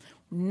cover up.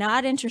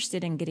 Not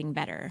interested in getting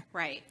better.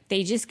 Right.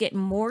 They just get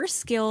more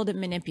skilled at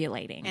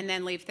manipulating. And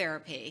then leave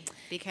therapy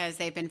because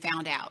they've been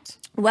found out.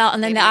 Well,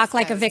 and then they act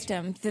like a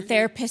victim. The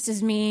therapist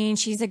is mean.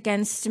 She's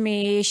against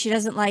me. She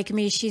doesn't like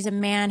me. She's a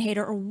man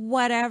hater or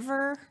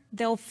whatever.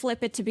 They'll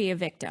flip it to be a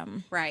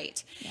victim.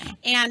 Right. Yeah.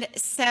 And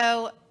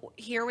so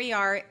here we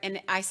are,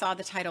 and I saw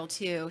the title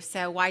too.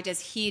 So why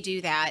does he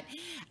do that?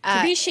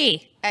 To be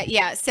she.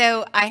 Yeah.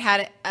 So I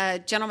had a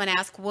gentleman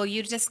ask, will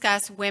you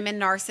discuss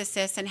women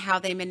narcissists and how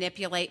they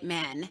manipulate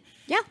men?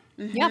 Yeah.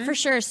 Mm-hmm. Yeah, for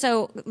sure.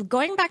 So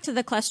going back to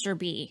the cluster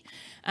B,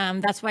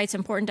 that's why it's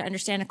important to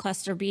understand a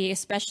cluster B,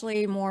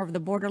 especially more of the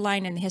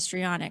borderline and the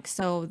histrionic.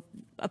 So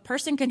a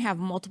person can have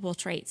multiple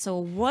traits. So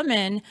a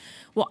woman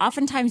will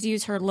oftentimes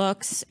use her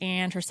looks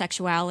and her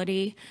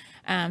sexuality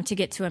to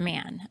get to a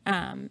man.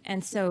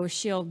 And so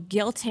she'll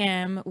guilt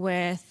him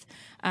with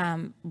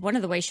one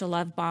of the ways she'll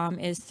love bomb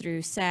is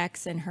through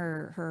sex and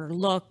her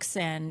looks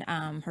and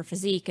her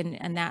physique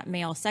and that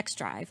male sex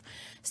drive.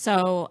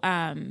 So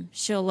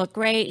she'll look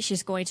great.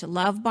 She's going to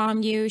love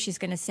bomb you. She's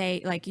going to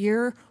say, like,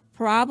 you're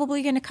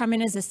probably going to come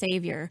in as a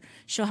savior.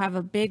 She'll have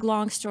a big,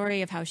 long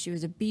story of how she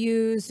was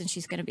abused, and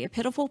she's going to be a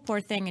pitiful,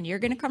 poor thing, and you're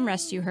going to come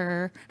rescue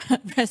her.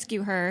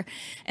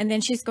 And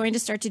then she's going to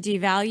start to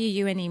devalue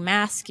you and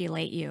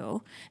emasculate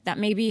you. That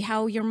may be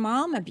how your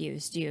mom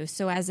abused you.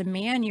 So as a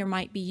man, you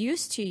might be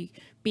used to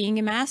being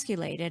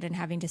emasculated and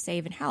having to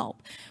save and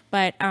help.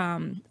 But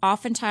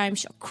oftentimes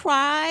she'll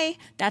cry.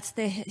 That's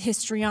the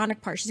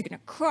histrionic part. She's going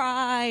to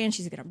cry and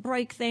she's going to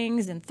break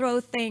things and throw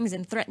things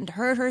and threaten to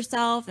hurt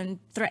herself and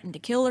threaten to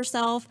kill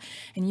herself.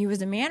 And you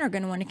as a man are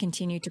going to want to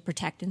continue to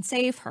protect and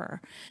save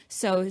her.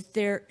 So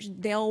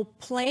they'll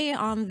play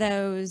on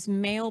those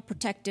male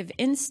protective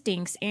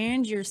instincts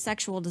and your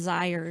sexual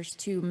desires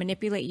to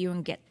manipulate you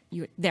and get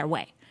you their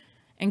way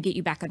and get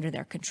you back under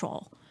their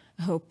control.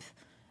 I hope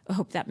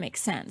that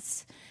makes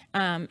sense.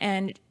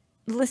 And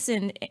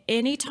listen,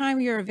 anytime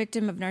you're a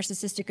victim of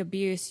narcissistic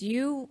abuse,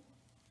 and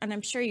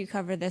I'm sure you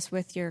cover this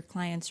with your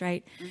clients,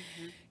 right?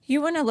 Mm-hmm.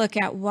 You want to look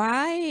at,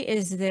 why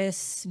is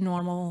this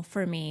normal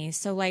for me?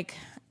 So like,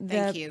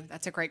 thank you.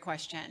 That's a great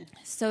question.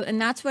 So, and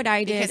that's what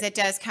I did. Because it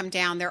does come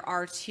down. There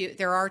are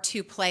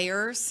two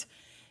players.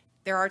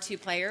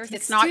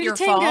 It's not your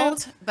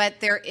fault, but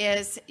there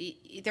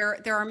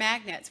are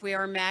magnets. We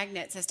are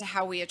magnets as to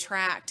how we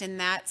attract. And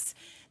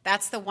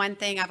that's the one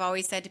thing I've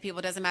always said to people.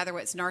 It doesn't matter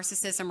what's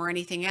narcissism or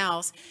anything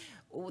else.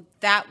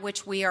 That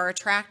which we are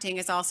attracting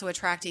is also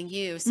attracting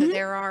you. So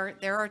mm-hmm.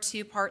 there are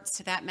two parts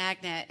to that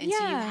magnet. And so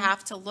you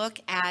have to look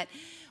at,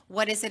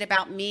 what is it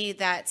about me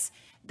that's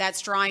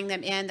drawing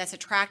them in, that's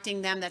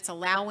attracting them, that's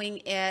allowing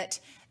it,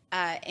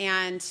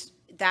 and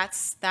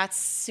that's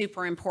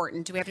super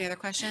important. Do we have any other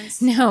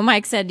questions? No,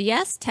 Mike said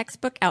yes,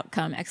 textbook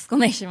outcome,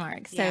 exclamation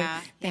mark. So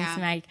thanks,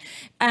 Mike.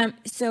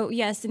 So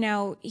yes,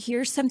 now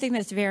here's something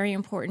that's very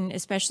important,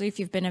 especially if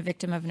you've been a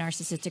victim of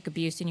narcissistic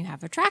abuse and you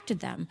have attracted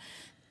them.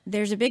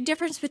 There's a big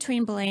difference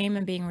between blame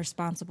and being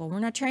responsible. We're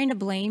not trying to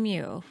blame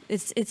you.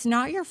 It's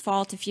not your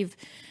fault if you've...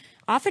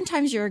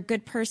 Oftentimes you're a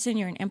good person,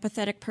 you're an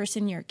empathetic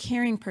person, you're a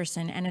caring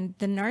person, and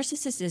the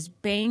narcissist is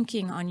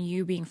banking on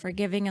you being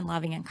forgiving and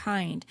loving and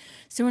kind.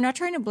 So we're not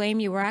trying to blame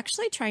you, we're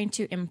actually trying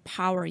to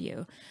empower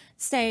you.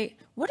 Say,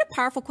 what a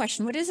powerful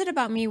question. What is it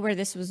about me where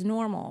this was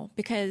normal?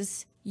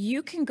 Because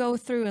you can go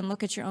through and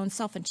look at your own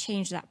self and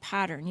change that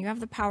pattern. You have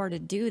the power to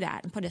do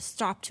that and put a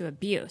stop to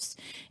abuse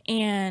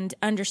and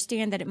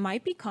understand that it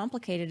might be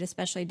complicated,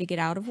 especially to get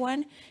out of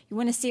one. You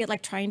want to see it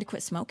like trying to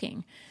quit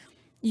smoking.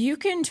 You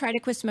can try to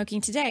quit smoking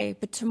today,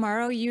 but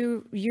tomorrow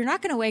you're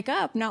not going to wake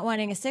up not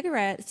wanting a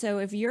cigarette. So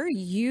if you're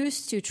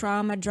used to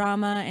trauma,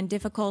 drama, and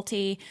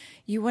difficulty,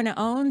 you want to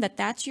own that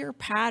that's your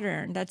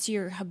pattern. That's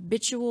your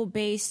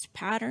habitual-based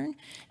pattern,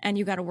 and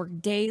you got to work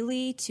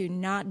daily to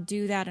not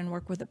do that and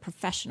work with a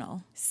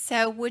professional.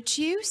 So would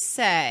you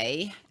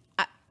say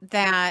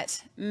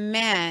that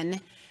men,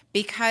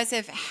 because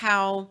of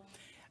how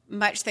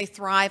much they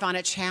thrive on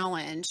a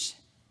challenge,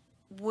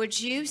 would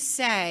you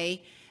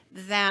say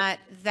that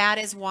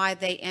is why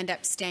they end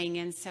up staying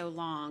in so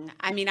long?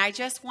 I mean, I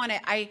just want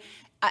to,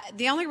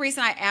 the only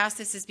reason I ask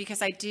this is because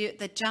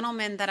the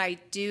gentlemen that I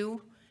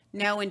do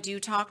know and do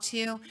talk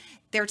to,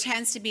 there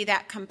tends to be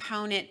that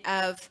component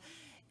of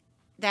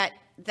that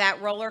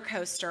roller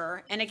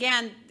coaster. And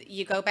again,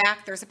 you go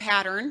back, there's a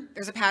pattern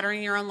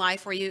in your own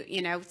life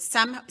where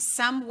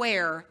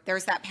somewhere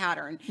there's that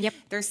pattern. Yep.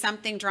 There's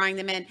something drawing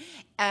them in.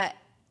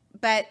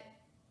 But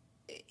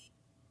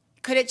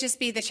could it just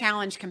be the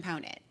challenge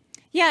component?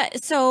 Yeah.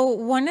 So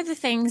one of the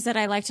things that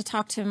I like to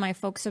talk to my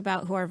folks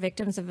about who are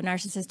victims of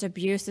narcissistic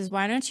abuse is,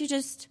 why don't you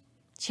just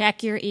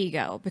check your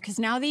ego? Because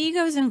now the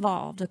ego is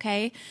involved.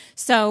 Okay.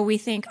 So we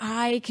think,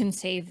 I can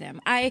save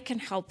them. I can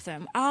help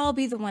them. I'll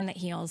be the one that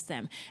heals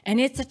them. And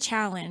it's a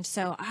challenge.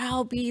 So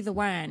I'll be the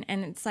one.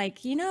 And it's like,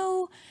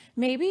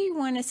 maybe you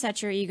want to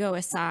set your ego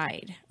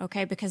aside.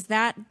 Okay. Because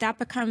that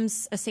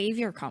becomes a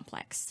savior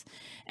complex.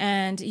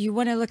 And you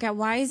want to look at,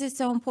 why is it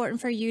so important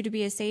for you to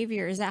be a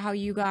savior? Is that how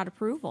you got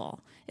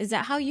approval? Is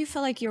that how you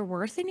feel like you're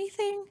worth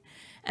anything?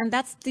 And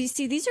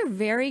these are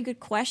very good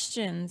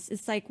questions.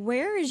 It's like,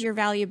 where is your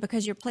value?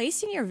 Because you're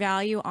placing your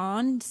value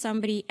on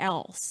somebody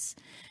else,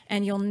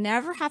 and you'll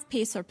never have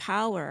peace or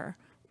power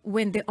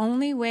when the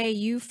only way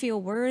you feel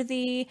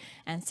worthy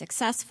and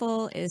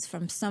successful is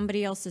from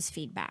somebody else's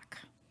feedback.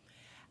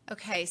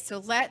 Okay. So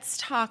let's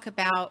talk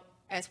about,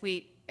 as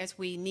we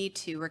need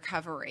to,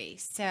 recovery.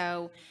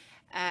 So,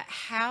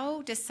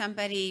 how does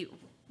somebody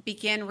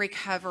begin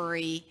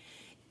recovery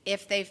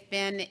if they've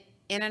been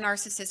in a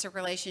narcissistic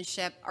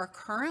relationship or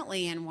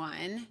currently in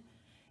one?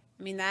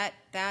 I mean, that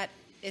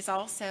is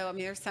also,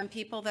 there's some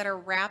people that are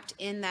wrapped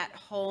in that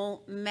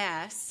whole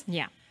mess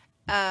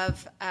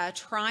of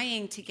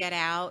trying to get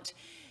out.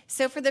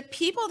 So for the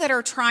people that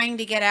are trying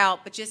to get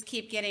out but just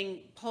keep getting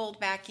pulled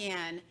back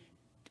in,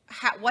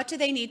 what do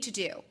they need to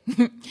do?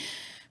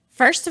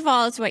 First of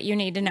all, it's what you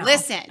need to know.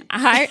 Listen.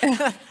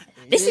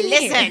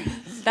 Listen.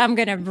 I'm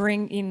going to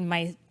bring in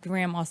my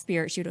grandma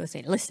spirit. She would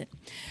say, listen.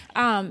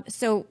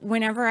 So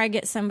whenever I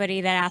get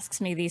somebody that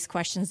asks me these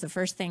questions, the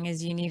first thing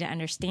is, you need to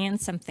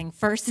understand something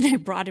first. And I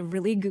brought a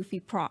really goofy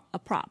prop.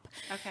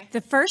 Okay.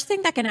 The first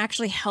thing that can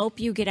actually help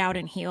you get out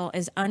and heal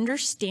is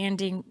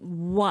understanding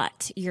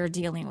what you're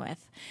dealing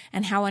with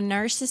and how a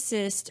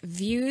narcissist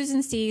views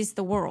and sees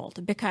the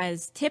world.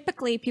 Because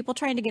typically people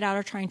trying to get out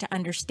are trying to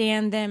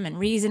understand them and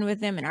reason with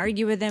them and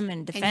argue with them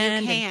and defend.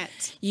 And you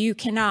can't. You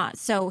cannot.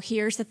 So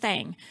here's the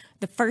thing.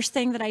 The first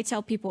thing that I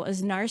tell people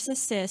is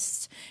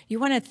narcissists, you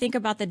want to think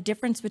about the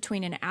difference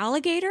between an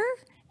alligator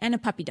and a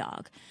puppy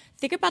dog.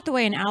 Think about the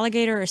way an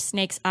alligator or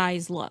snake's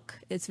eyes look.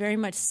 It's very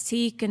much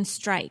seek and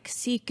strike,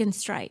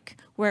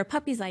 where a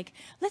puppy's like,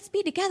 let's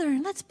be together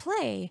and let's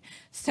play.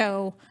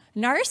 So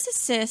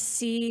narcissists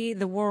see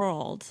the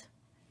world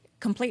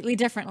completely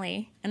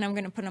differently. And I'm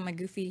going to put on my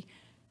goofy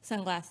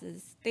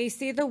sunglasses. They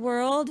see the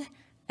world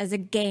as a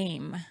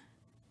game.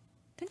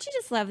 Don't you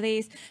just love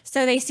these?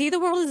 So they see the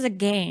world as a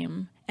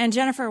game. And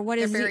Jennifer, what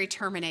is They're very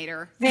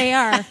Terminator. They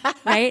are,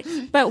 right?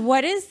 But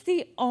what is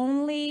the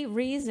only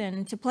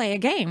reason to play a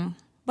game?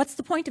 What's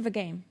the point of a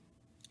game?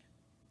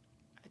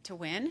 To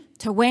win.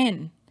 To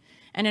win.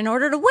 And in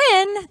order to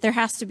win, there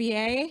has to be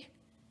a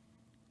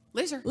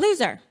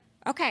loser.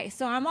 Okay,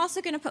 so I'm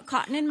also going to put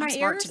cotton in my ears.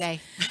 Smart today.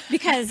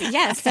 Because,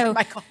 yeah, so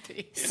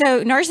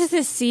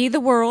narcissists see the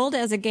world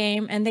as a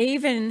game, and they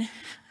even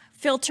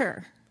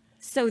filter.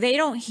 So they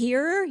don't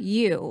hear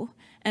you,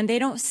 and they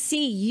don't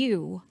see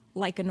you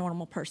like a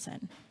normal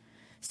person.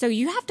 So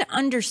you have to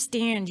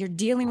understand you're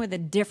dealing with a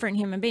different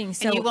human being.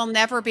 So and you will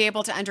never be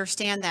able to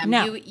understand them.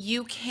 No.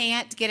 You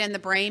can't get in the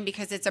brain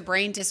because it's a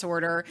brain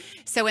disorder.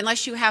 So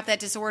unless you have that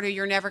disorder,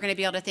 you're never going to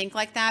be able to think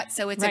like that.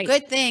 So it's Right. a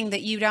good thing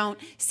that you don't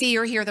see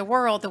or hear the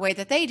world the way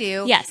that they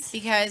do. Yes.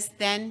 Because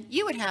then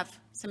you would have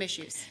some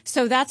issues.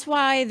 So that's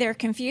why they're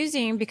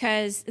confusing,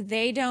 because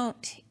they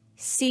don't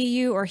see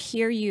you or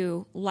hear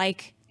you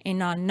like a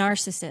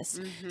non-narcissist.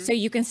 Mm-hmm. So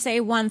you can say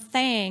one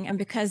thing, and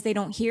because they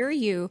don't hear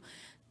you,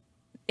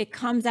 it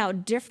comes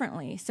out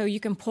differently. So you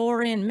can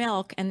pour in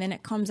milk and then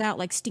it comes out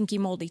like stinky,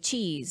 moldy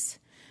cheese.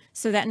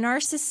 So that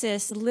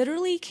narcissist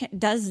literally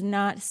does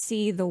not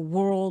see the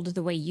world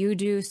the way you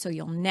do, so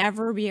you'll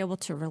never be able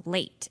to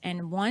relate.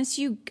 And once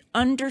you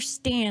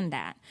understand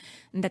that,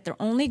 and that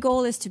their only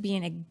goal is to be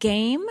in a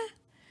game,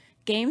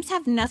 games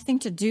have nothing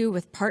to do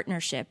with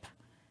partnership.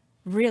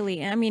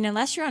 Really, I mean,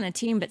 unless you're on a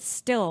team, but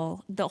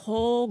still, the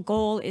whole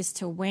goal is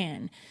to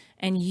win,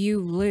 and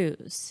you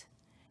lose.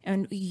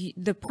 And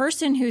the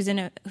person who's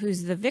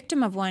the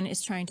victim of one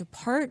is trying to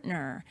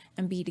partner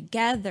and be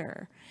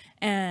together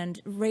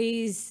and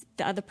raise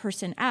the other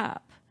person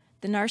up.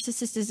 The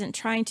narcissist isn't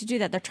trying to do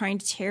that. They're trying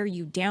to tear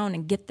you down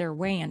and get their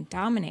way and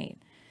dominate.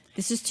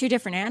 This is two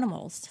different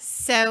animals.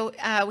 So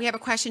we have a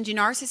question. Do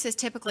narcissists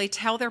typically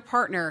tell their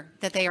partner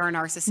that they are a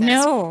narcissist?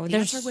 No. The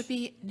answer would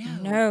be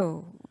no.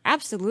 No,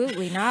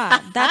 absolutely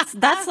not.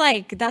 That's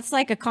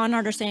like a con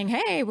artist saying,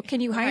 hey,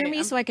 can you hire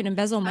me so I can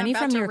embezzle money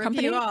from your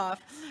company? You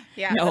off.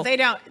 Yeah, No. but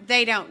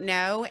they don't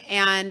know,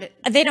 and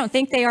They don't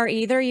think they are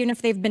either, even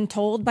if they've been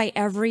told by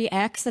every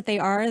ex that they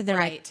are. They're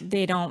Right. like,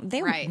 they don't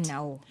Right.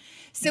 know.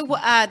 So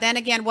then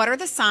again, what are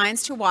the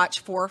signs to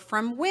watch for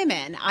from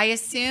women? I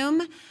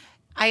assume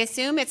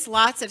it's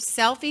lots of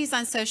selfies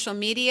on social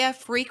media,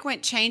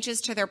 frequent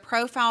changes to their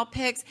profile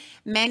pics,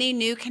 many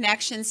new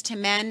connections to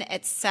men,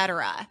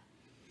 etc.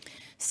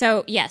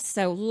 So yes,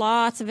 so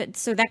lots of it.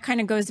 So that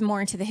kind of goes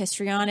more into the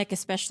histrionic,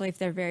 especially if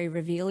they're very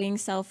revealing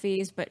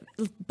selfies, but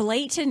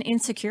blatant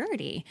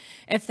insecurity.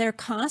 If they're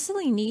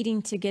constantly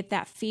needing to get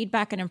that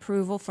feedback and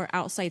approval for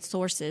outside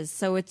sources.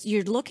 So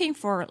you're looking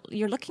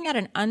at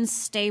an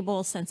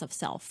unstable sense of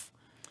self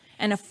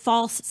and a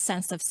false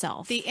sense of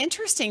self. The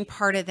interesting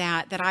part of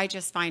that I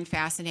just find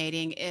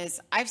fascinating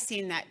is I've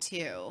seen that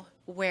too,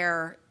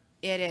 where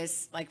it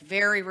is like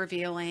very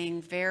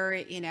revealing,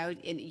 very, you know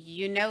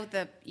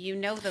the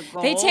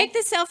goal. They take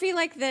the selfie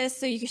like this,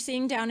 so you're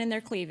seeing down in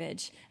their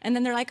cleavage, and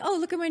then they're like, "Oh,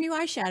 look at my new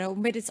eyeshadow,"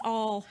 but it's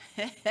all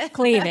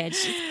cleavage.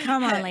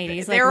 Come on,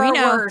 ladies. Like, There are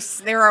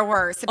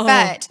worse.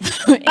 But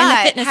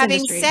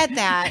having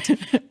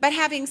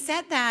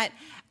said that,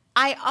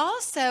 I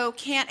also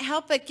can't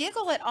help but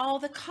giggle at all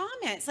the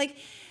comments. Like,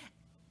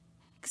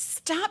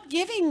 stop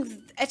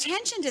giving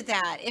attention to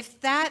that. If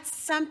that's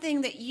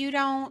something that you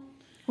don't.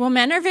 Well,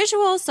 men are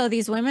visual, so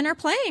these women are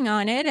playing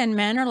on it, and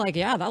men are like,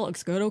 yeah, that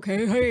looks good.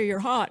 Okay, hey, you're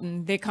hot.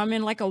 And they come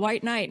in like a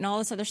white knight and all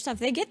this other stuff.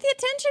 They get the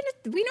attention.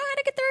 We know how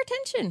to get their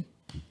attention.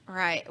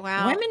 Right.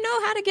 Well, women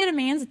know how to get a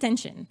man's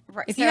attention.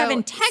 Right. If you have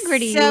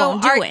integrity, you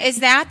won't do it. Is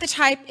that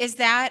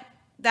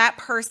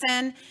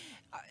person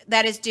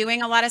that is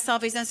doing a lot of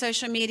selfies on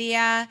social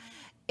media?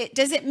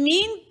 Does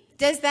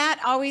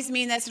that always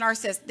mean that's a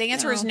narcissist? The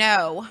answer is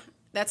no.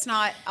 That's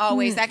not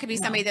always. That could be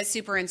somebody that's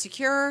super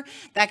insecure.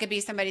 That could be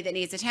somebody that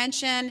needs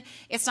attention.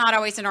 It's not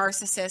always a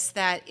narcissist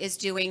that is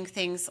doing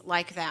things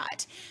like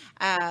that.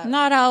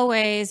 Not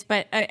always,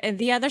 but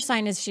the other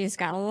sign is she's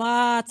got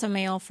lots of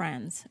male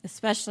friends,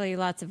 especially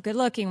lots of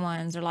good-looking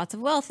ones or lots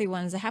of wealthy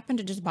ones that happen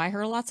to just buy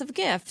her lots of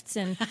gifts.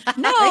 And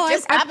no,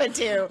 happen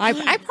to. I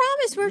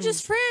promise we're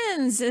just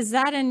friends. Is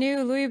that a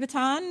new Louis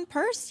Vuitton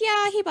purse?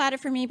 Yeah, he bought it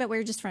for me, but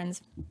we're just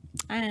friends.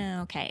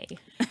 Okay.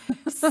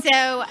 So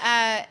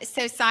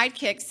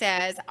Sidekick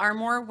says, are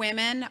more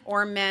women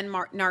or men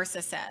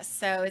narcissists?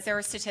 So is there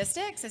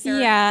statistics?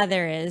 Yeah,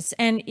 there is.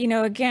 And,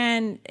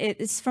 again,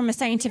 it's from a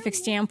scientific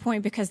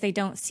standpoint because they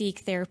don't seek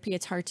therapy.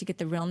 It's hard to get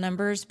the real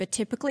numbers, but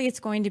typically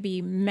it's going to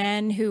be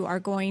men who are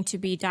going to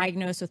be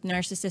diagnosed with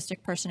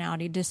narcissistic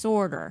personality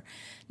disorder.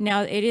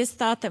 Now, it is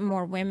thought that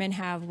more women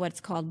have what's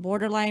called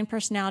borderline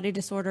personality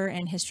disorder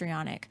and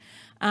histrionic.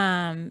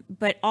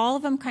 But all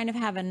of them kind of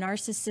have a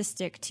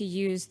narcissistic, to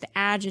use the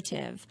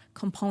adjective,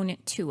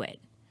 component to it.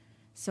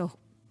 So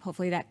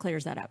hopefully that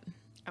clears that up.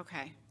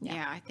 Okay.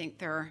 Yeah, I think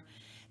there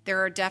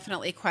are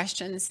definitely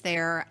questions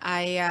there.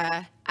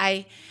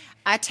 I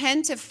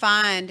tend to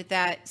find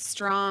that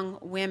strong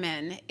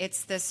women,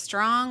 it's the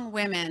strong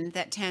women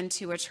that tend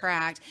to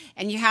attract,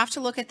 and you have to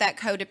look at that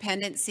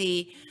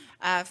codependency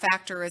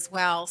factor as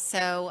well.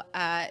 So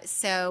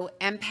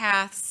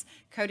empaths,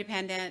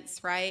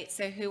 codependents, right?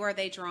 So who are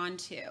they drawn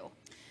to?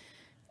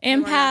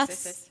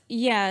 Empaths,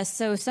 yeah.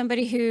 So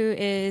somebody who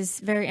is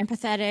very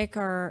empathetic,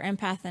 or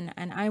empath, and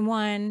I'm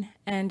one.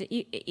 And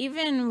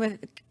even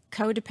with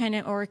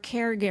codependent or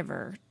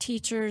caregiver,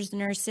 teachers,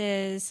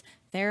 nurses,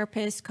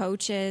 therapists,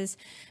 coaches,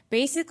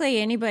 basically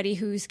anybody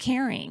who's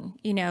caring,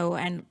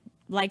 and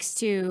likes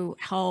to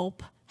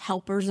help,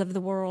 helpers of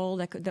the world.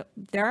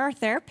 There are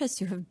therapists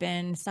who have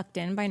been sucked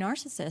in by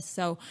narcissists.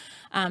 So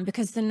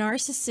because the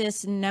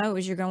narcissist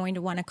knows you're going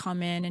to want to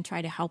come in and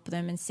try to help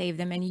them and save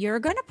them, and you're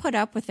going to put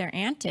up with their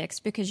antics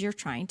because you're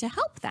trying to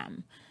help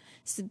them.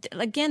 So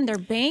again, they're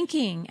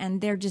banking and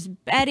they're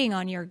just betting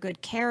on your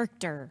good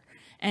character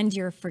and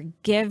your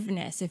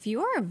forgiveness. If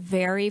you are a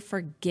very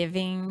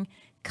forgiving,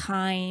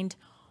 kind,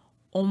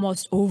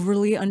 almost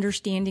overly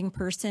understanding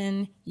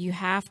person, you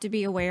have to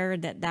be aware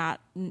that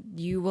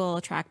you will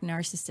attract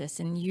narcissists.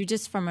 And you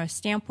just, from a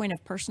standpoint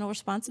of personal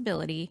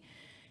responsibility,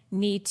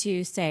 need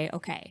to say,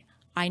 okay,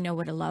 I know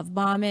what a love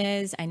bomb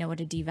is. I know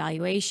what a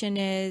devaluation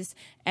is.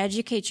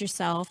 Educate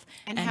yourself.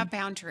 And have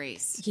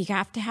boundaries. You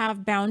have to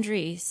have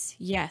boundaries.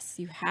 Yes,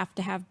 you have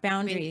to have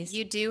boundaries. I mean,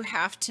 you do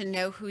have to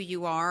know who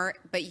you are,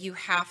 but you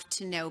have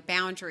to know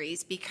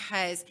boundaries,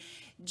 because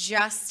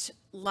just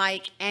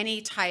like any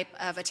type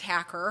of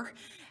attacker,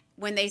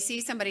 when they see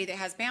somebody that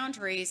has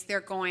boundaries,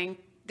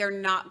 they're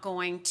not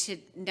going to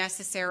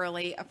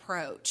necessarily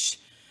approach.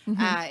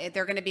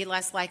 They're going to be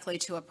less likely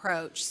to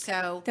approach.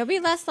 So they'll be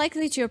less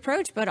likely to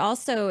approach, but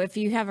also if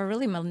you have a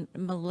really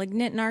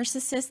malignant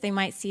narcissist, they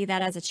might see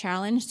that as a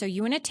challenge. So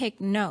you want to take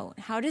note.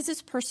 How does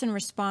this person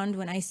respond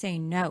when I say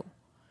no?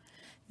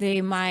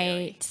 They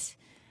might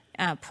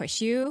push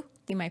you.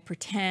 They might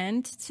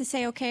pretend to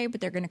say okay,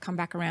 but they're going to come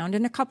back around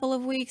in a couple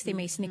of weeks. They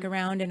may sneak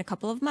around in a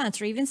couple of months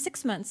or even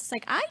 6 months. It's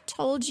like, I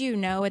told you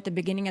no at the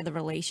beginning of the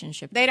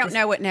relationship. They don't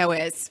know what no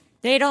is.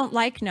 They don't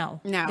like no.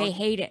 No. They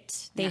hate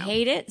it. They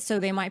hate it, so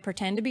they might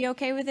pretend to be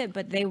okay with it,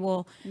 but they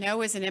will.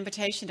 No is an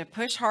invitation to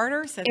push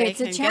harder so they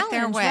can get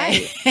their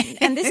way. Right?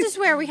 And this is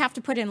where we have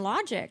to put in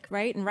logic,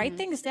 right? And write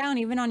things down,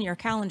 even on your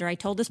calendar. I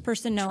told this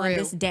person no on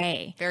this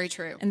day. Very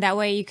true. And that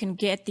way you can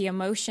get the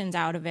emotions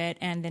out of it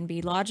and then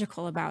be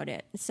logical about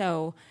it.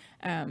 So,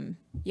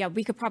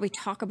 we could probably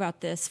talk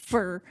about this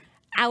for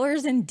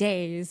hours and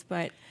days,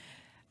 but...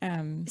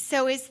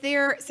 So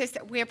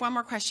we have one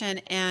more question,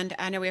 and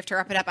I know we have to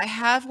wrap it up. I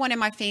have one in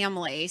my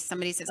family.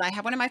 Somebody says, I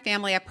have one in my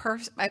family. I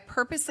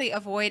purposely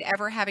avoid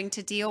ever having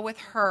to deal with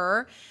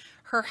her.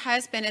 Her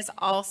husband is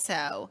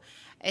also.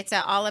 It's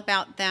all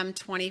about them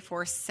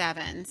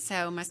 24/7.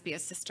 So must be a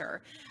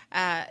sister.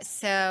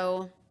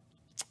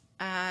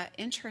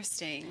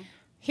 Interesting.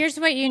 Here's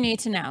what you need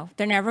to know.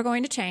 They're never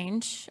going to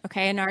change.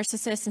 Okay. A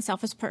narcissist and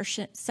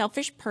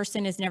selfish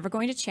person is never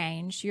going to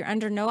change. You're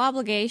under no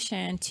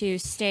obligation to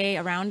stay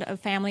around a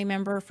family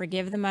member,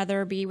 forgive the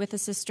mother, be with a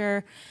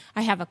sister.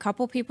 I have a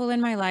couple people in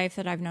my life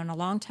that I've known a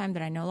long time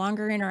that I no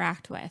longer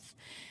interact with.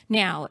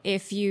 Now,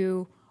 if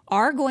you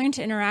are going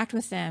to interact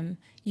with them,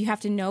 you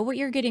have to know what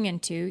you're getting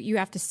into. You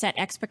have to set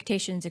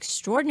expectations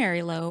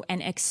extraordinarily low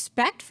and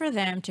expect for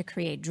them to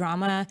create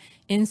drama,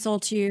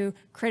 insult you,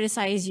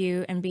 criticize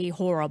you, and be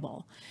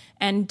horrible.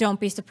 And don't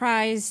be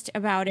surprised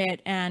about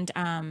it. And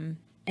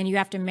you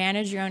have to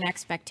manage your own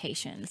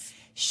expectations.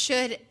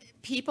 Should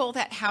people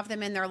that have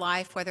them in their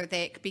life,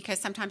 because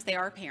sometimes they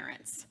are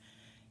parents,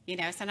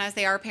 sometimes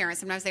they are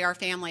parents, sometimes they are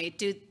family,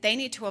 do they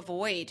need to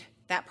avoid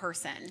that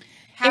person?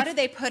 How do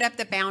they put up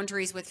the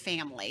boundaries with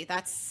family?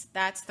 That's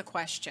the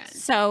question.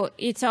 So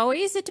it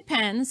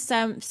depends.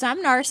 Some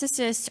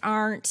narcissists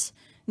aren't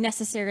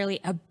necessarily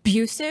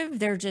abusive.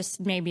 They're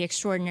just maybe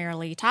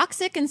extraordinarily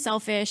toxic and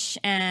selfish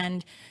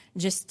and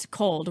just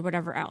cold or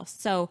whatever else.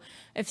 So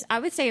I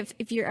would say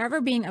if you're ever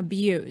being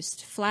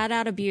abused, flat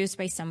out abused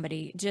by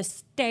somebody, just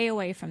stay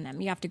away from them.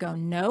 You have to go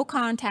no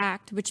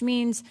contact, which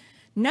means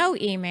no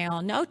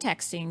email, no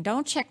texting,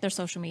 don't check their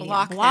social media.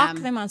 Block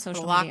them on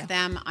social block media. Block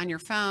them on your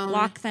phone.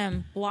 Block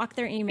them. Block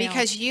their email.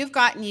 Because you've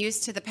gotten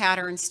used to the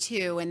patterns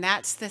too. And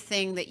that's the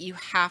thing that you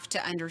have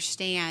to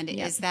understand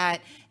is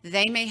that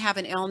they may have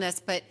an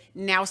illness, but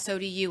now so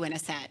do you in a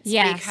sense.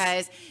 Yes.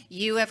 Because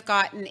you have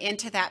gotten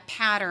into that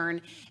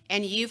pattern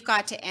and you've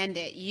got to end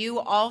it. You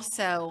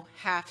also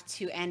have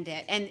to end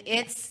it. And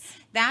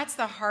that's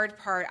the hard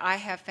part I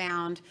have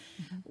found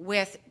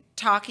with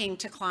talking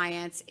to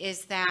clients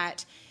is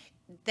that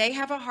they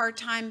have a hard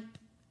time.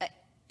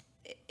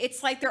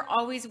 It's like they're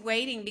always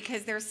waiting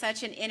because there's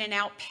such an in and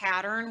out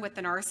pattern with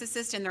the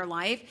narcissist in their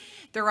life.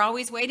 They're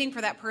always waiting for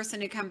that person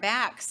to come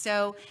back.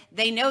 So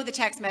they know the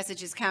text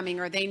message is coming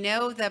or they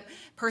know the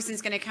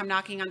person's going to come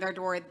knocking on their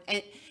door.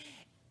 And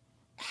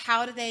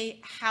how do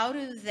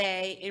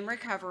they in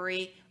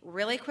recovery,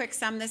 really quick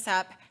sum this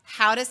up,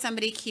 how does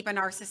somebody keep a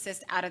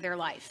narcissist out of their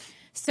life?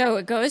 So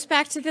it goes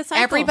back to this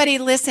cycle. Everybody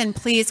listen,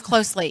 please,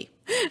 closely.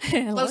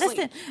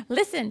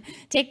 Listen.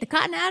 Take the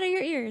cotton out of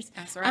your ears.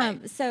 That's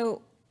right.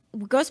 So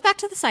it goes back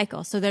to the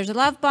cycle. So there's a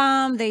love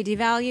bomb. They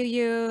devalue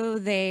you.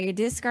 They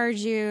discard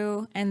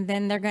you. And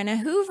then they're going to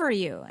hoover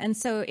you. And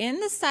so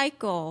in the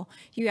cycle,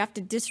 you have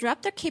to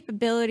disrupt their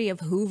capability of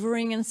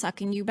hoovering and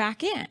sucking you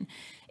back in.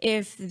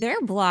 If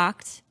they're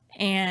blocked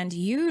and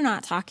you're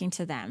not talking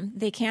to them,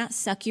 they can't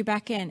suck you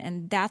back in.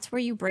 And that's where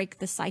you break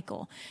the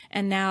cycle.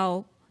 And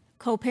now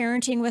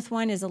co-parenting with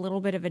one is a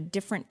little bit of a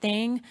different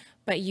thing,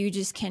 but you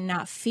just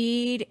cannot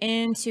feed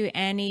into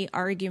any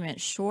argument.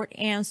 Short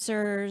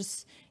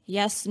answers,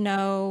 yes,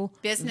 no,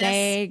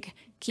 vague.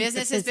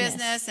 Business is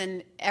business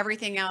and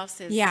everything else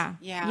is. Yeah.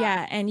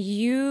 And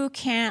you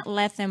can't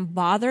let them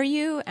bother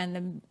you.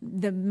 And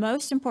the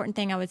most important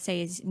thing I would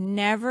say is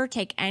never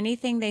take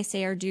anything they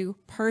say or do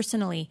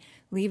personally.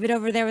 Leave it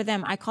over there with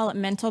them. I call it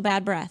mental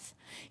bad breath.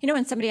 You know,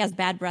 when somebody has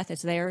bad breath,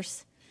 it's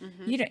theirs.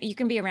 Mm-hmm. You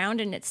can be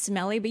around and it's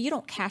smelly, but you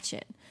don't catch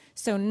it.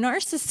 So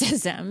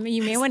narcissism,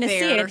 you may want to see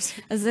it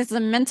as this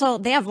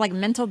they have like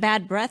mental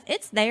bad breath.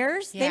 It's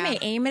theirs. Yeah. They may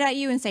aim it at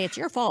you and say, it's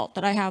your fault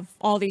that I have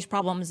all these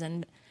problems.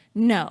 And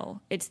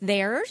no, it's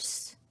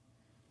theirs.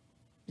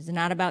 It's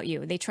not about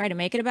you. They try to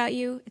make it about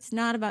you. It's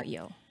not about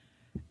you.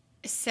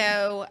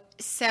 So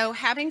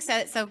having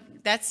said it, so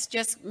let's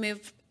just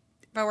move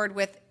forward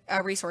with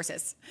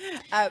resources.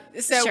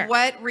 Sure.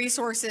 What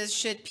resources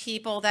should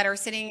people that are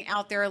sitting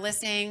out there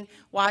listening,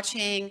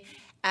 watching,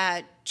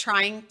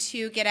 trying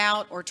to get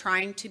out or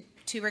trying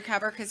to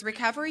recover? Because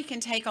recovery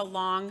can take a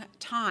long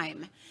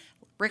time.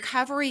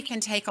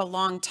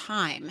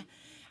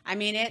 I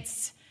mean,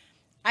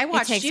 I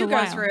watched you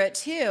go through it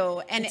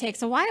too. And it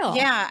takes a while.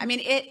 Yeah. I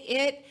mean,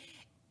 it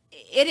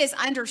is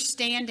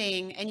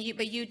understanding,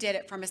 but you did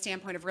it from a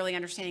standpoint of really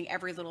understanding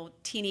every little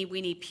teeny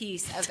weeny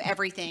piece of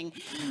everything,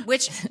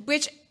 which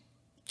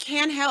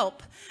can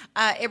help.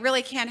 It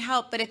really can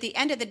help. But at the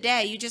end of the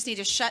day, you just need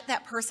to shut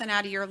that person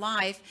out of your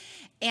life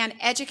and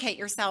educate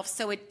yourself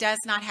so it does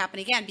not happen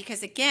again.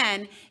 Because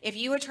again, if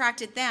you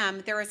attracted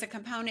them, there is a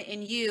component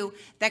in you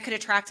that could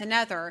attract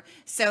another.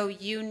 So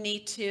you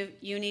need to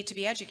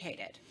be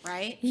educated,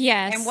 right?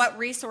 Yes. And what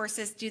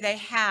resources do they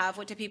have?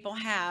 What do people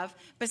have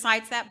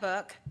besides that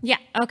book? Yeah.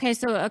 Okay.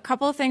 So a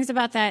couple of things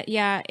about that.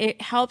 Yeah. It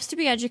helps to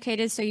be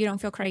educated so you don't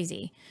feel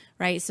crazy,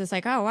 right? So it's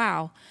like, oh,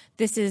 wow,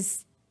 this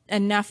is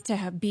enough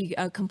to be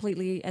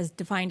completely as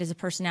defined as a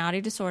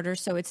personality disorder.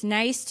 So it's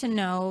nice to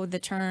know the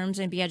terms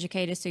and be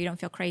educated so you don't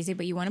feel crazy,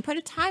 but you want to put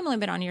a time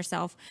limit on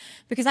yourself,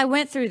 because I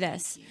went through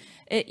this.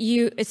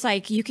 It's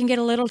like you can get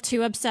a little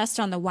too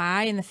obsessed on the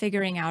why and the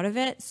figuring out of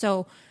it.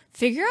 So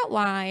figure out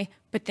why,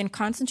 but then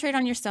concentrate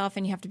on yourself,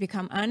 and you have to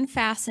become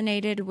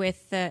unfascinated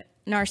with the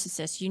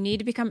narcissist. You need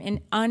to become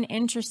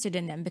uninterested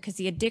in them, because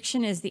the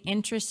addiction is the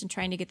interest in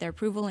trying to get their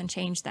approval and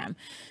change them.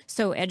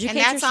 So educate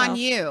yourself. And that's on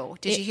you.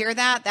 Did you hear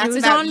that? That's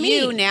about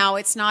you now.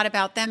 It's not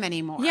about them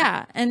anymore.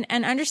 Yeah. And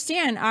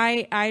understand,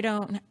 I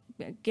don't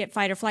get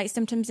fight or flight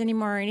symptoms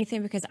anymore or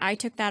anything because I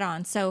took that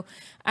on. So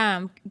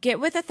get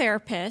with a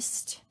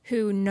therapist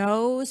who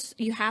knows.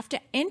 You have to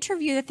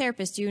interview the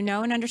therapist. Do you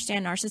know and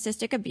understand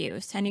narcissistic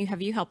abuse? And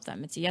have you helped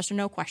them? It's a yes or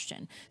no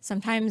question.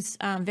 Sometimes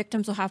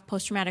victims will have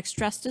post-traumatic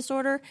stress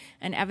disorder,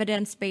 and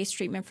evidence-based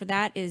treatment for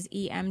that is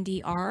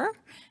EMDR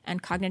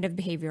and cognitive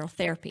behavioral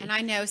therapy. And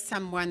I know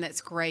someone that's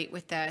great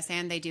with this,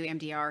 and they do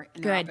MDR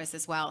in their office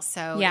as well.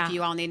 So if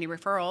you all need any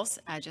referrals,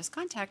 just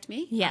contact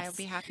me. Yes. I'll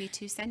be happy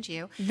to send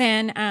you.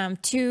 Then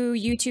 2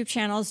 YouTube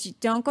channels.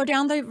 Don't go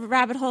down the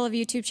rabbit hole of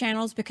YouTube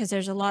channels, because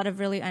there's a lot of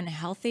really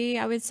unhealthy,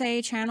 I would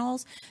say,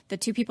 channels. The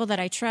 2 people that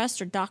I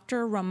trust are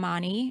Dr.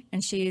 Ramani,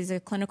 and she's a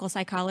clinical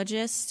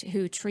psychologist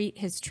who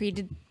has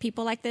treated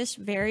people like this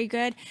very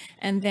good.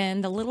 And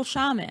then the Little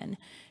Shaman.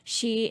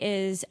 She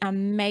is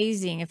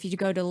amazing. If you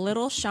go to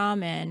Little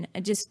Shaman,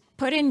 just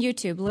put in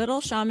YouTube,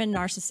 Little Shaman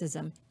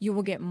Narcissism, you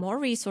will get more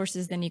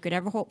resources than you could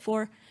ever hope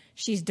for.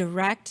 She's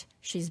direct,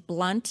 she's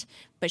blunt,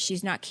 but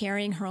she's not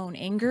carrying her own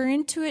anger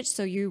into it.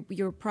 So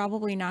you're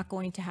probably not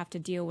going to have to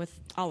deal with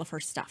all of her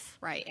stuff.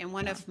 Right. And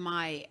one of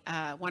my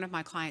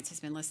clients has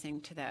been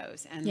listening to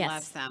those and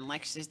loves them.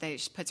 Like she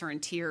puts her in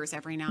tears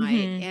every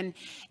night.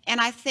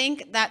 And I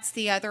think that's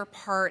the other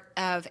part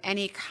of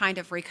any kind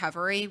of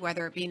recovery,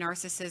 whether it be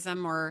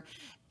narcissism or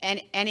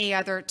any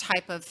other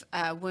type of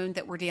wound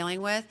that we're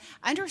dealing with.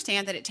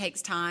 Understand that it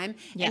takes time,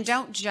 and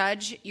don't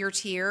judge your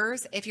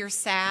tears. If you're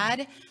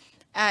sad,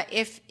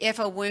 if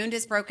a wound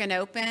is broken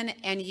open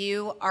and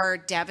you are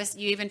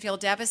you even feel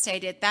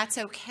devastated, that's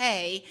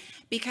okay,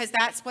 because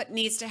that's what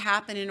needs to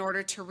happen in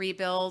order to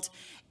rebuild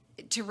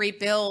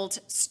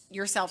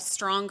yourself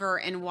stronger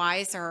and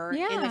wiser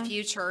in the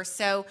future.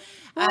 So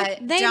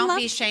don't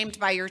be shamed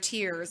by your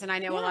tears. And I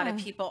know a lot of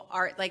people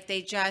are like,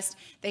 they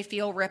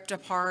feel ripped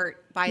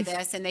apart by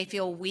this, and they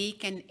feel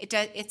weak, and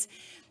it's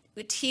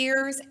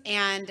tears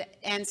and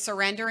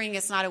surrendering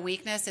is not a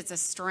weakness. It's a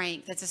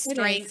strength. It's a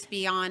strength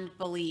beyond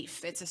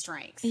belief. It's a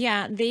strength.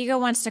 Yeah. The ego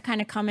wants to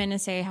kind of come in and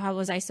say, how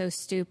was I so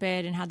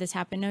stupid and how this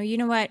happened? No, you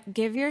know what?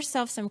 Give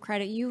yourself some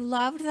credit. You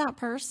loved that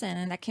person,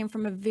 and that came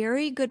from a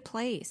very good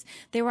place.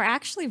 They were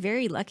actually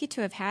very lucky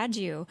to have had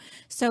you.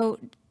 So,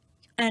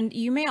 and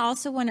you may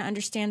also want to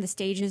understand the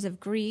stages of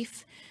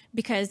grief,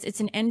 because it's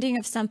an ending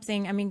of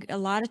something. I mean, a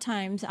lot of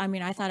times,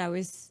 I thought I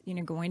was,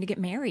 going to get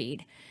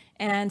married.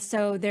 And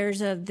so there's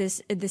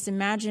this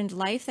imagined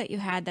life that you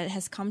had that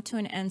has come to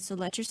an end. So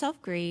let yourself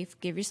grieve,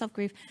 give yourself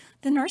grief.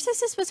 The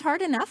narcissist was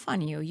hard enough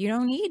on you. You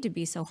don't need to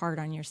be so hard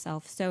on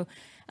yourself. So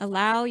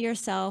allow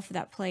yourself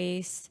that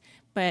place.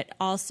 But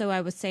also,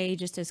 I would say,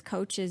 just as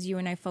coaches, you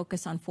and I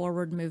focus on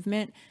forward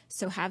movement.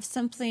 So have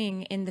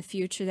something in the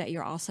future that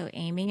you're also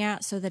aiming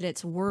at, so that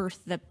it's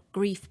worth the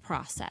grief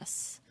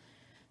process.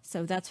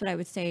 So that's what I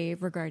would say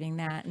regarding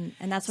that.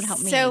 And that's what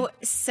helped me.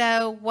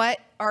 So what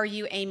are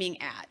you aiming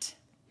at?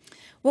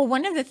 Well,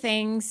 one of the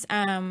things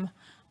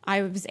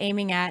I was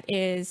aiming at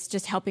is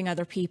just helping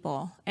other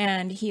people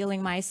and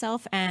healing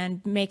myself,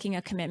 and making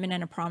a commitment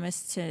and a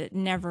promise to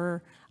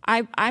never.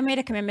 I made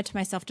a commitment to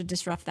myself to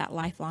disrupt that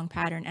lifelong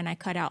pattern, and I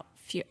cut out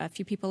a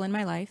few people in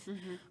my life,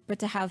 but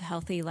to have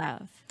healthy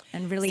love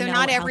and really. So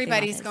not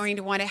everybody's going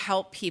to want to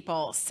help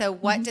people. So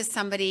what does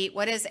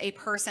a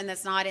person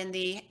that's not in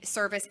the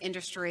service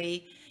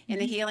industry, in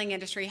the healing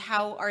industry,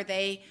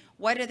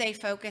 what do they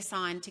focus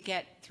on to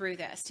get through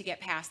this, to get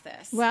past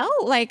this? Well,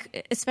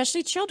 like,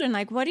 especially children,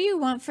 like, what do you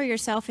want for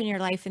yourself in your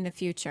life in the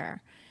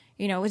future?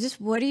 Just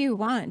what do you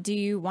want? Do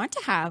you want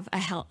to have a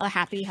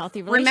happy,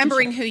 healthy relationship?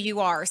 Remembering who you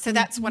are. So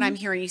that's what I'm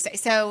hearing you say.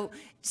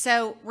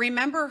 So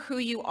remember who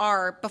you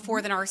are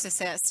before the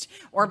narcissist,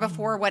 or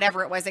before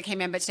whatever it was that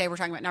came in, but today we're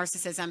talking about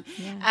narcissism.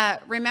 Yeah.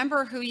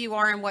 Remember who you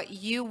are and what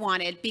you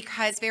wanted,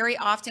 because very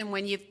often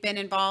when you've been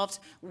involved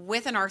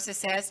with a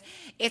narcissist,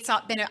 it's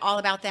been all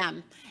about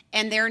them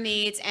and their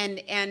needs,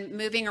 and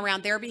moving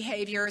around their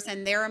behaviors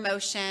and their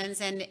emotions,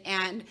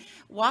 and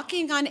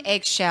walking on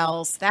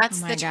eggshells.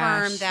 That's the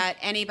term that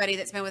anybody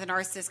that's been with a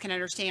narcissist can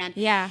understand.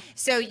 Yeah.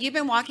 So you've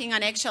been walking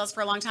on eggshells for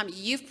a long time.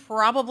 You've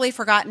probably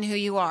forgotten who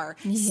you are.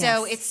 Yes.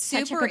 So it's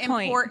super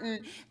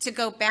important to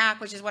go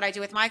back, which is what I do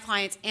with my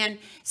clients, and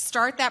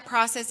start that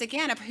process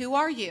again of who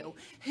are you?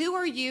 Who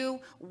are you?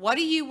 What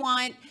do you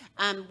want?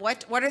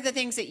 What are the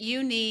things that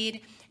you need?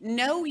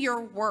 Know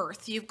your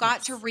worth. You've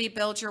got to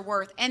rebuild your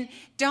worth. And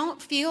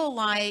don't feel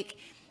like,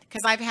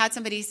 because I've had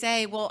somebody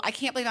say, well, I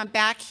can't believe I'm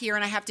back here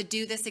and I have to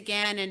do this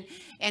again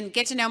and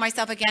get to know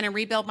myself again and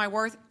rebuild my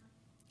worth.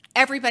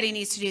 Everybody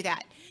needs to do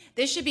that.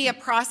 This should be a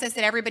process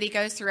that everybody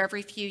goes through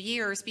every few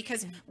years,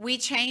 because we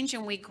change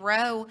and we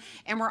grow,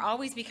 and we're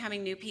always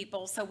becoming new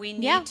people. So we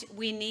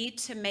need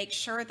to make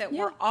sure that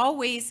we're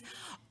always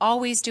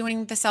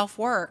doing the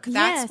self-work.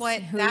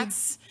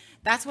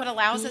 That's what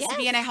allows us to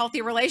be in a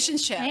healthy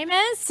relationship.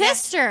 Amen,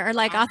 sister. Or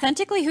like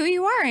authentically who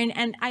you are.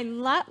 And I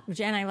love,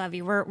 Jen, I love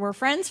you. We're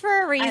friends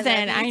for a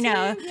reason. I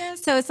know. Too,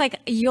 yes. So it's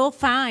like, you'll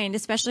find,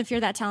 especially if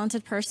you're that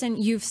talented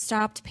person, you've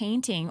stopped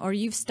painting, or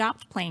you've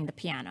stopped playing the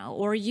piano,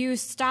 or you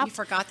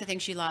forgot the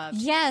things you loved.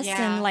 Yes.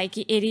 Yeah. And like,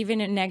 it even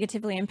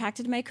negatively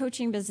impacted my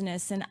coaching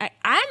business. And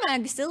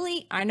I'm a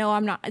silly, I know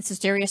I'm not, it's a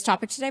serious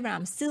topic today, but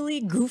I'm silly,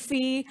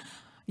 goofy.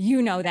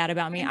 You know that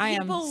about me. And I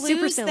am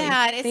super lose silly.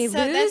 That.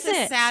 That's the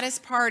it.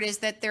 Saddest part, is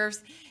that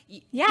there's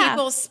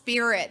people's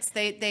spirits.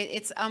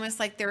 It's almost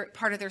like they're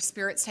part of their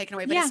spirits taken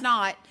away, but it's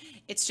not.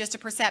 It's just a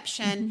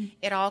perception. Mm-hmm.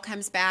 It all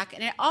comes back,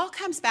 and it all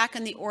comes back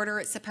in the order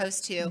it's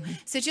supposed to. Mm-hmm.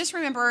 So just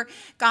remember,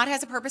 God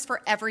has a purpose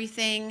for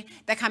everything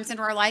that comes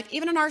into our life,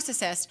 even a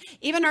narcissist,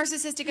 even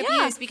narcissistic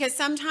abuse, because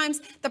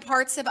sometimes the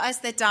parts of us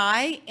that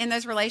die in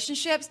those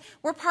relationships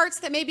were parts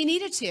that maybe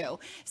needed to,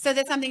 so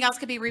that something else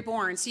could be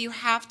reborn. So you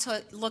have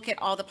to look at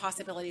all the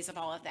possibilities of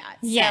all of that.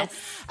 Yes.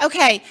 So,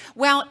 okay.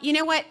 Well, you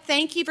know what?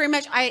 Thank you very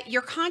much.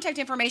 Your contact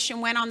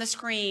information went on the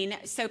screen,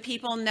 so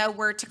people know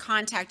where to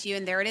contact you,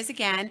 and there it is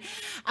again.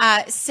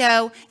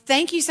 So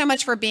thank you so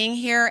much for being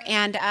here.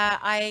 And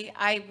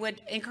I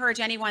would encourage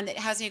anyone that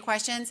has any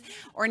questions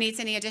or needs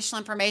any additional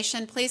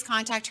information, please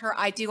contact her.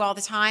 I do all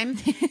the time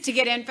to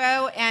get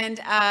info and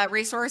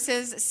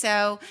resources.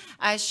 So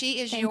she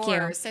is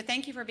yours. So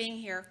thank you for being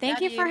here.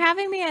 Thank you for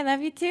having me. I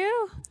love you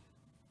too.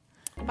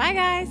 Bye,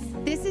 guys.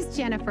 This is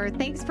Jennifer.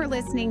 Thanks for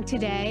listening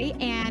today.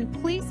 And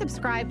please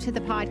subscribe to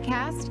the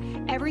podcast.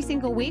 Every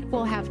single week,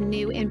 we'll have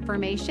new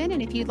information.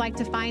 And if you'd like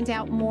to find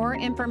out more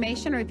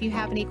information or if you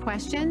have any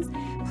questions,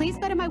 please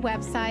go to my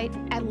website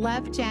at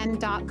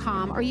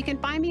lovejen.com, or you can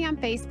find me on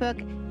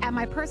Facebook at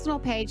my personal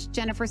page,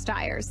 Jennifer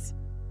Stiers.